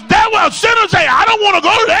 sinners say, I don't want to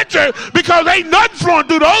go to that church because ain't nothing flowing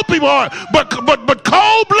through the old people heart but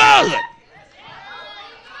cold blood.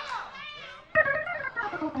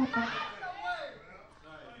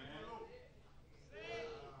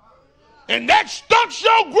 And that stunts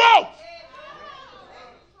your growth.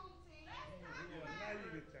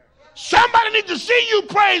 Somebody needs to see you,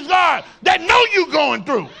 praise God, that know you going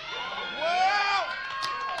through.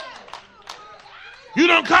 You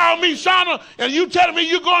done call me, Shauna, and you telling me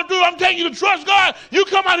you going through, I'm telling you to trust God. You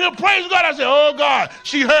come out here, praise God. I say, oh, God,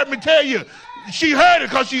 she heard me tell you. She heard it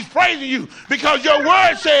because she's praising you. Because your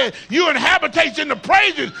word said you inhabitates in the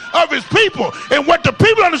praises of his people. And what the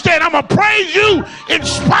people understand, I'm going to praise you in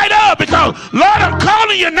spite of. Because, Lord, I'm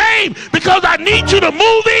calling your name because I need you to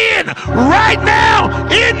move in right now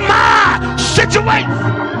in my situation.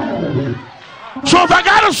 So if I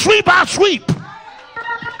got to sweep, I'll sweep.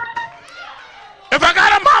 If I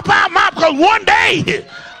got to mop, I'll mop. Because one day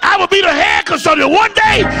I will be the head custodian. One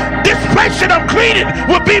day, this place that I'm cleaning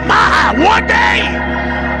will be my house. One day,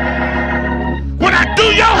 when I do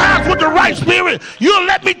your house with the right spirit, you'll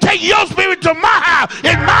let me take your spirit to my house.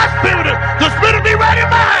 And my spirit, the spirit will be right in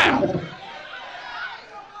my house.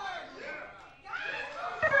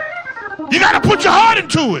 You got to put your heart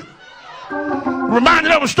into it.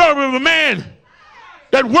 Reminded of a story of a man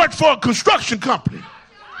that worked for a construction company.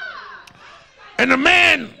 And the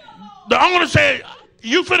man, the owner said,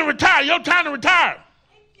 you finna retire, your time to retire.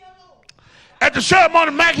 At the ceremony,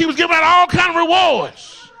 Mac, he was giving out all kind of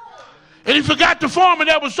rewards. And he forgot the foreman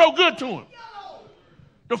that was so good to him.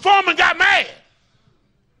 The foreman got mad.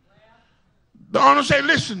 The owner said,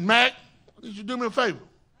 listen, Mac, I need you to do me a favor.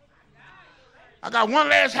 I got one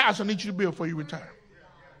last house I need you to build before you retire.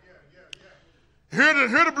 Here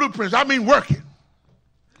are the blueprints, I mean working.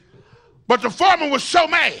 But the foreman was so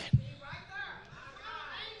mad,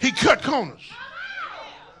 he cut corners.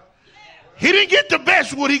 He didn't get the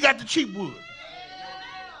best wood, he got the cheap wood.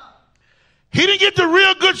 He didn't get the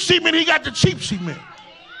real good cement, he got the cheap cement.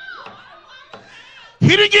 He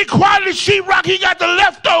didn't get quality sheetrock, he got the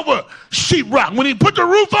leftover sheetrock. When he put the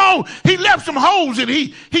roof on, he left some holes in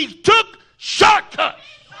it. He took shortcuts.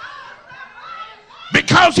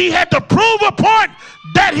 Because he had to prove a point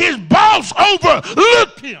that his boss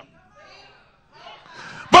overlooked him.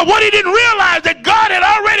 But what he didn't realize, that God had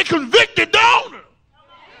already convicted the owner.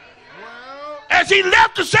 As he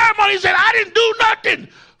left the ceremony, he said, I didn't do nothing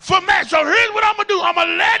for Matt. So here's what I'm going to do. I'm going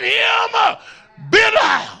to let him build a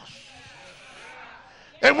house.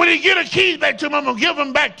 And when he get the keys back to him, I'm going to give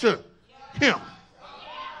them back to him.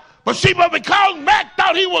 But see, but because Matt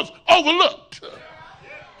thought he was overlooked,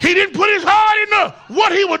 he didn't put his heart into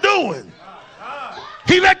what he was doing.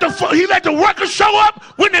 He let the workers show up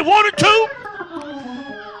when they wanted to.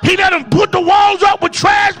 He let them put the walls up with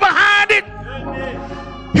trash behind it.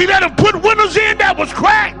 He let them put windows in that was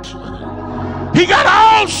cracked. He got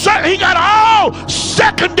all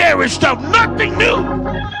secondary stuff, nothing new.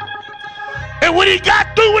 And when he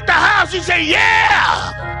got through with the house, he said,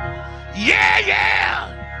 yeah,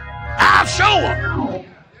 I'll show him.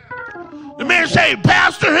 The man said,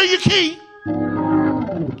 Pastor, here your key.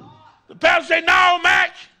 The pastor said, no,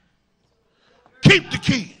 Mac, keep the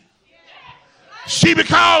key. See,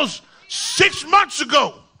 because 6 months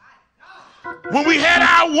ago, when we had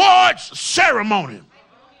our awards ceremony,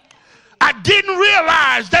 I didn't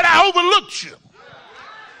realize that I overlooked you.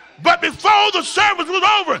 But before the service was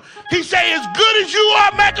over, he said, as good as you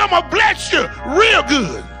are, Mac, I'm going to bless you real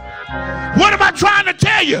good. What am I trying to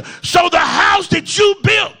tell you? So the house that you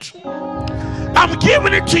built, I'm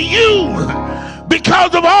giving it to you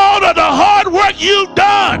because of all of the hard work you've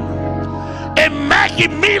done. And Mac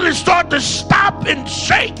immediately started to stop and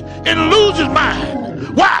shake and lose his mind.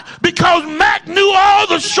 Why? Because Mac knew all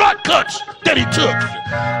the shortcuts that he took.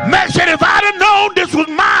 Mac said, if I'd have known this was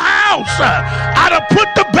my house, I'd have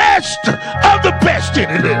put the best of the best in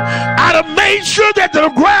it. I'd have made sure that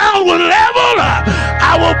the ground was level.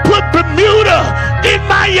 I will put Bermuda in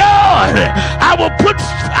my yard. I will put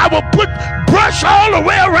brush all the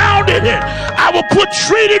way around it. I will put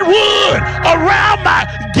treated wood around my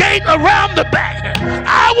gate, around the back.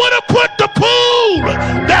 I would have put the pool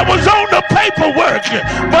that was on the paperwork,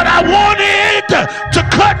 but I wanted to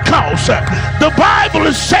cut costs. The Bible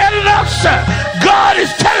is telling us, God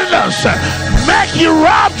is telling us, Mac, you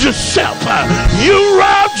robbed yourself. You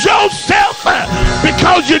robbed yourself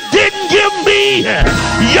because you didn't give me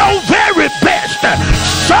your very best.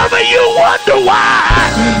 Some of you wonder why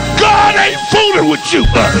God ain't fooling with you,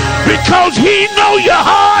 because he know your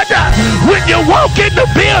heart. When you walk in the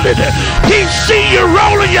building, he see you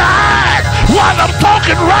rolling your eyes while I'm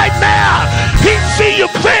talking right now. He see you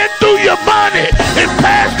playing through your money and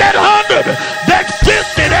pass that 100, that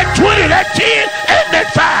 50, that 20, that 10, and that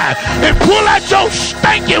 5, and pull out your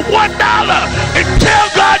stinking $1 and tell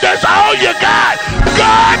God that's all you got.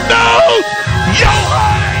 God knows your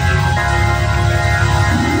heart ain't.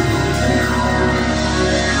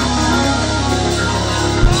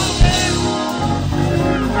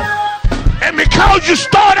 And because you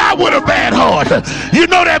start out with a bad heart, you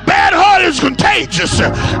know that bad heart is contagious.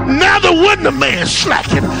 Now the wonder man is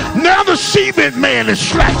slacking. Now the cement man is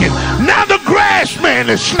slacking. Now the grass man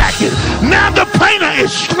is slacking. Now the painter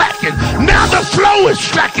is slacking. Now the flow is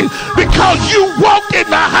slacking because you walked in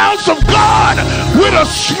the house of God with a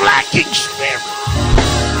slacking spirit.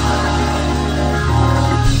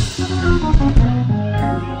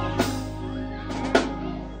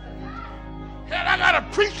 I gotta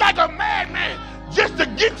preach like a madman just to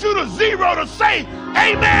get you to zero to say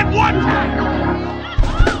amen one time.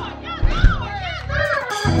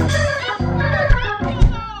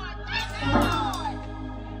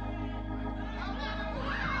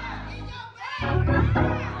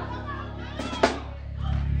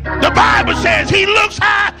 The Bible says he looks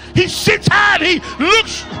high, he sits high, and he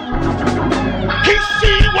looks, he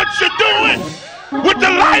sees what you're doing with the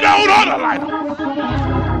light on or the light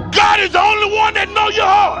on. God is the only one that knows your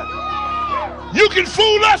heart. You can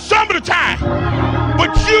fool us some of the time, but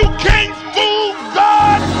you can't fool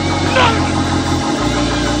God none of it.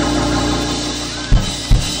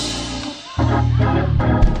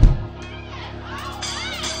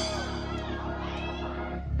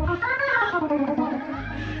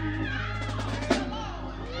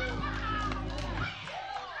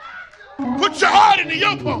 Put your heart into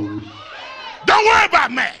your poem. Don't worry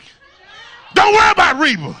about Mac. Don't worry about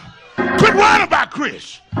Reba. Quit worrying about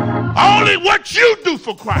Chris. Only what you do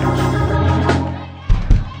for Christ.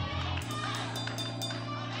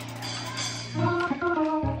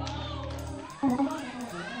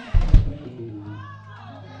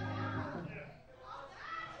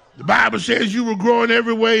 The Bible says you will grow in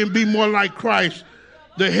every way and be more like Christ,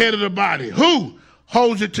 the head of the body. Who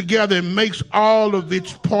holds it together and makes all of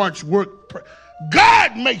its parts work?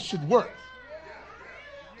 God makes it work.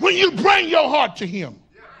 When you bring your heart to him.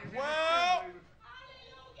 Well,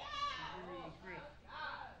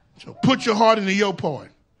 so put your heart into your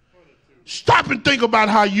part. Stop and think about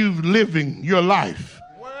how you're living your life.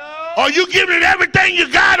 well, Are you giving it everything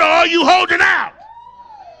you got, or are you holding out?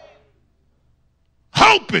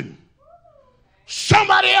 Hoping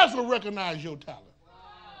somebody else will recognize your talent.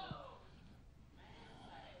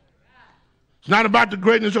 It's not about the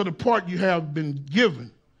greatness of the part you have been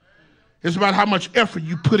given. It's about how much effort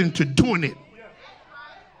you put into doing it.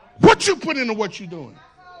 What you put into what you're doing.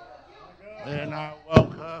 And I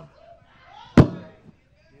woke up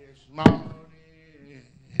this morning.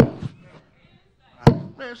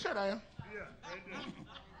 Man, sit down.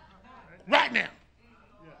 Right now.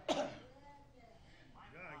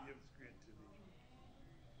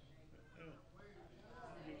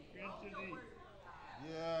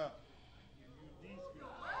 yeah.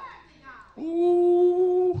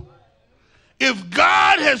 Ooh. If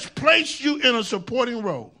God has placed you in a supporting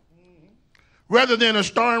role rather than a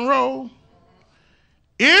starring role,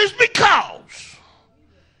 it's because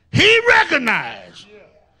he recognized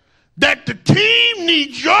that the team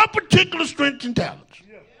needs your particular strengths and talents.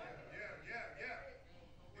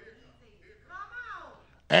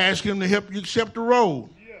 Ask him to help you accept the role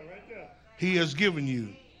he has given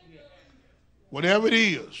you. Whatever it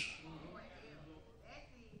is.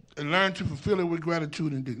 And learn to fulfill it with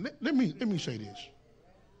gratitude and dignity. Let me say this.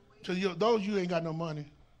 To you, those of you ain't got no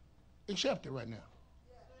money, accept it right now.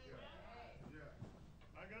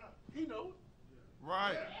 He knows.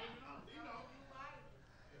 Right.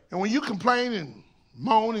 And when you complain and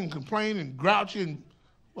moan and complain and grouch and,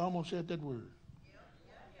 well, I almost said that word.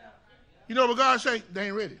 You know what God say? They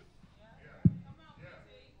ain't ready.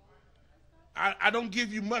 I don't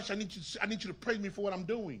give you much. I need you to praise me for what I'm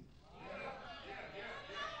doing.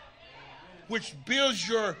 Which builds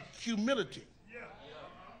your humility.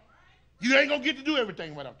 You ain't going to get to do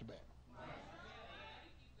everything right off the bat.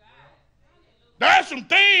 There are some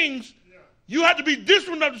things you have to be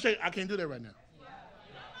disciplined enough to say, I can't do that right now.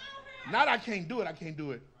 Not I can't do it, I can't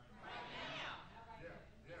do it.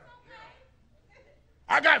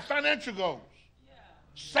 I got financial goals,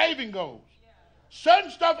 saving goals.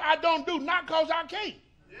 Certain stuff I don't do, not because I can't.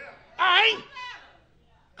 I ain't.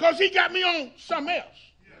 Because he got me on something else.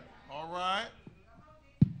 All right.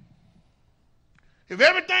 If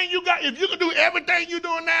everything you got, if you can do everything you're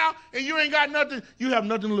doing now and you ain't got nothing, you have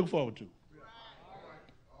nothing to look forward to.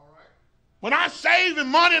 When I save and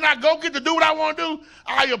money and I go get to do what I want to do,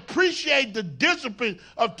 I appreciate the discipline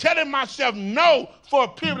of telling myself no for a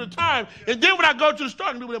period of time. And then when I go to the store,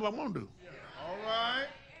 I can do whatever I want to do. All right.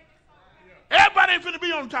 Everybody ain't finna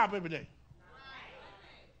be on top every day.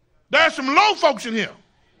 There's some low folks in here.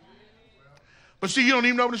 But see, you don't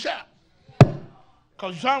even know where to shop.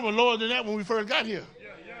 Because some were lower than that when we first got here.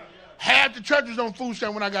 Half the churches on food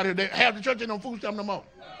stamp when I got here. Half the churches ain't on food stamp no more.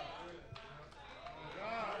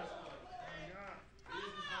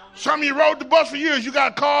 Some of you rode the bus for years. You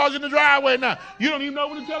got cars in the driveway now. You don't even know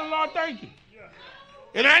when to tell the Lord thank you.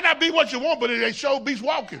 It ain't not be what you want, but it ain't show beats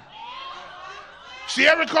walking. See,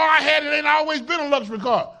 every car I had, it ain't always been a luxury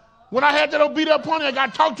car. When I had that old beat up pony, I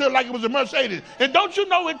got to talk to it like it was a Mercedes. And don't you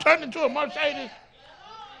know it turned into a Mercedes?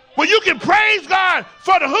 When you can praise God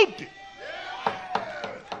for the hoopty.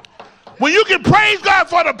 When you can praise God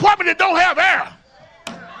for the apartment that don't have air.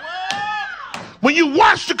 When you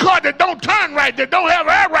wash the car that don't turn right, that don't have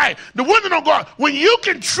air right, the window don't go out. When you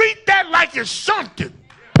can treat that like it's something,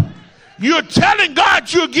 you're telling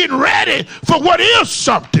God you're getting ready for what is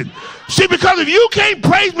something. See, because if you can't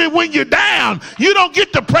praise me when you're down, you don't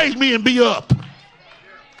get to praise me and be up.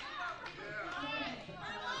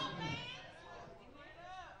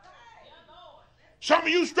 Some of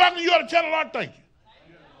you struggling, you ought to tell the Lord thank you.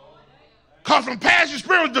 Because from past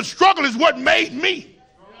experience, the struggle is what made me.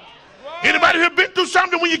 Anybody who been through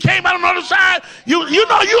something when you came out on the other side, you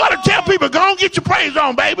know you ought to tell people, go on, get your praise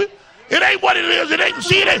on, baby. It ain't what it is. It ain't,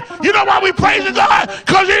 see, it ain't. You know why we praising God?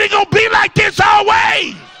 Because it ain't going to be like this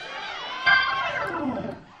always.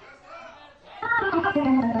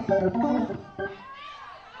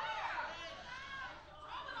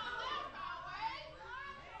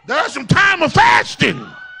 There's some time of fasting.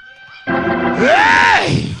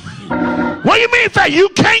 Hey! What do you mean fast? You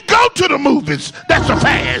can't go to the movies. That's a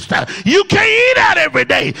fast. You can't eat out every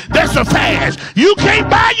day. That's a fast. You can't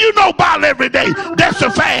buy you no bottle every day. That's a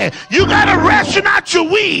fast. You got to ration out your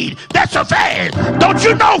weed. That's a fast. Don't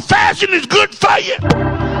you know fasting is good for you?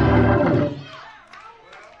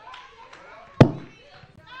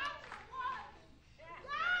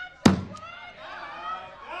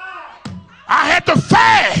 I had to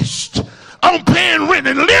fast on paying rent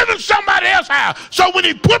and live in somebody else's house. So when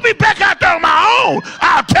he put me back out there on my own,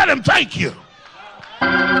 I'll tell him thank you.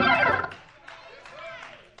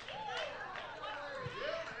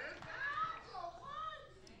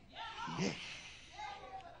 Yeah.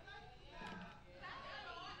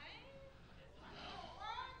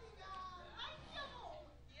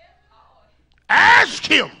 Ask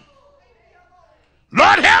him.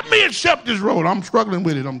 Lord, help me accept this role. I'm struggling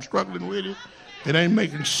with it. It ain't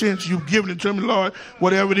making sense. You've given it to me, Lord.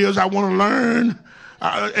 Whatever it is I want to learn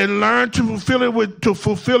and learn to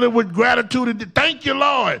fulfill it with gratitude. And thank you,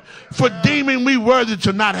 Lord, for deeming me worthy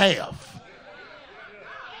to not have.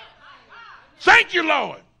 Thank you,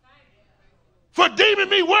 Lord, for deeming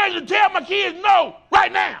me worthy to tell my kids no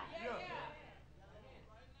right now.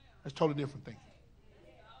 That's a totally different thing.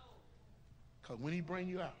 Because when he bring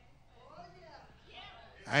you out,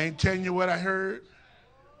 I ain't telling you what I heard.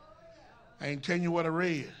 I ain't telling you what I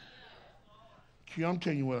read. I'm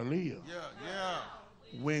telling you what I live. Yeah.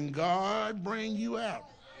 When God bring you out,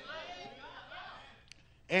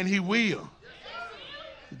 and he will,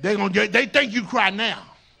 they think you cry now.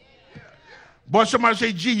 But somebody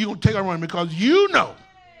say, gee, you're going to take a run because you know,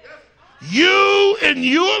 you and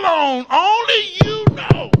you alone, only you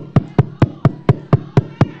know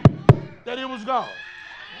that it was God.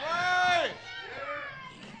 Right.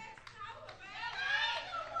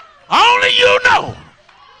 Only you know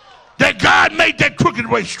that God made that crooked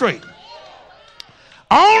way straight.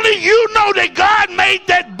 Only you know that God made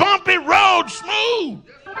that bumpy road smooth.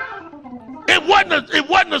 It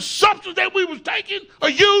wasn't a substance that we was taking or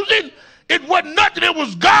using. It wasn't nothing. It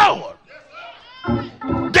was God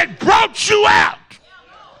that brought you out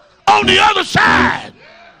on the other side.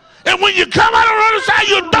 And when you come out on the other side,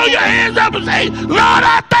 you throw your hands up and say, Lord,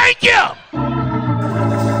 I thank you.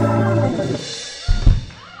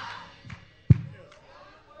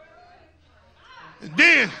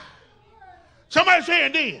 Then, somebody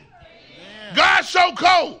saying then, yeah. God's so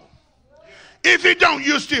cold. If he don't,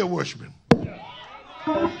 you'll still worship him.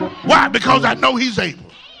 Why? Because I know he's able.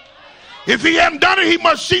 If he hasn't done it, he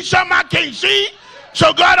must see something I can't see.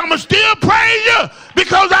 So God, I'm going to still praise you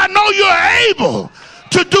because I know you're able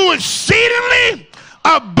to do exceedingly,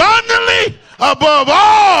 abundantly, above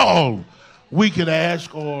all we could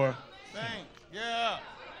ask or Thank. Yeah.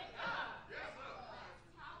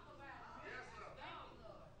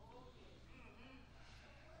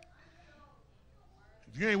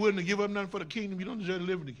 If you ain't willing to give up nothing for the kingdom, you don't deserve to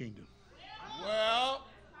live in the kingdom. Well.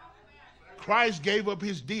 Christ gave up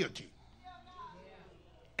his deity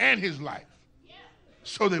and his life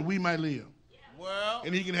so that we might live. Well,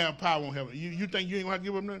 And he can have power in heaven. You think you ain't going to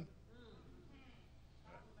give up nothing?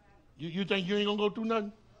 You think you ain't going to go through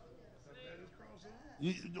nothing?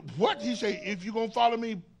 What? He say, if you're going to follow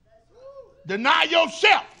me, deny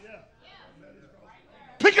yourself.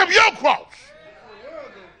 Pick up your cross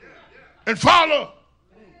and follow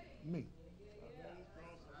me.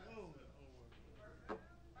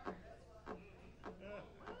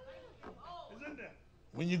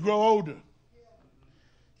 When you grow older,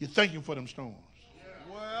 you're thanking for them storms.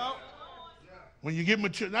 well, When you get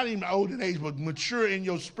mature, not even old in age, but mature in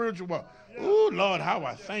your spiritual walk. Oh, Lord, how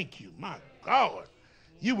I thank you. My God.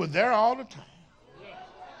 You were there all the time.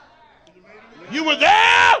 You were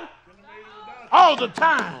there all the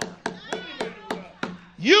time.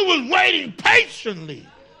 You was waiting patiently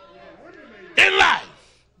in life.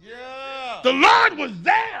 yeah. The Lord was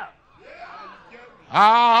there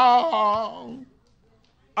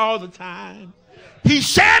all the time. He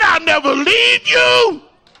said, I'll never leave you.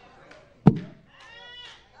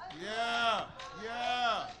 Yeah,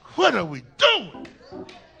 yeah. What are we doing?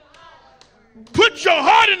 Put your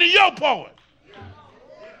heart into your part.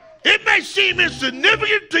 It may seem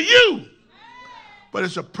insignificant to you, but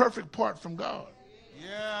it's a perfect part from God.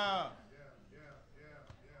 Yeah.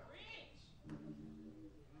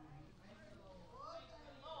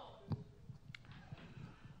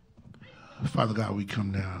 Father God, we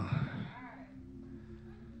come down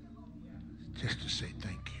just to say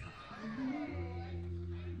thank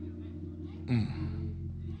you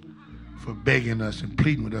for begging us and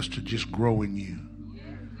pleading with us to just grow in you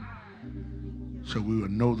so we will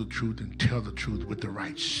know the truth and tell the truth with the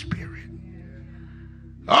right spirit.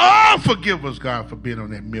 Oh, forgive us, God, for being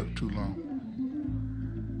on that milk too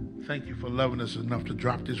long. Thank you for loving us enough to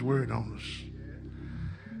drop this word on us.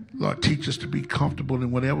 Lord, teach us to be comfortable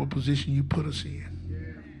in whatever position you put us in,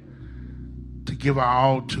 to give our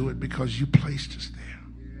all to it because you placed us there.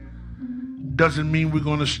 Doesn't mean we're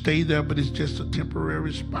going to stay there, but it's just a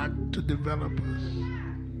temporary spot to develop us.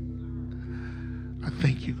 I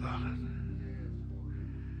thank you, God,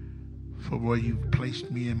 for where you've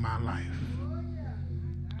placed me in my life.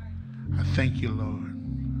 I thank you, Lord,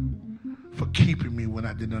 for keeping me when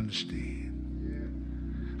I didn't understand.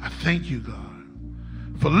 I thank you, God,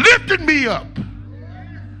 for lifting me up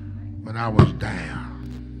when I was down.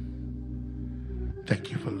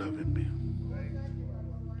 Thank you for loving me.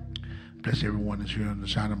 Bless everyone that's here on the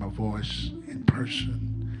sound of my voice, in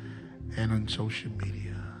person and on social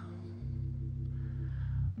media.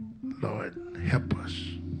 Lord, help us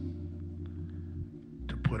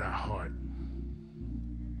to put our heart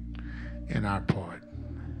in our part.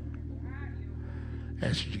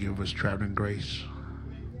 Ask you to give us traveling grace.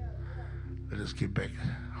 Let us get back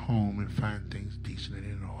home and find things decent and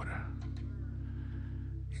in order.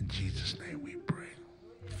 In Jesus' name we pray.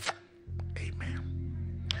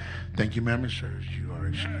 Amen. Thank you, ma'am and sirs. You are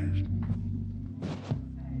excused.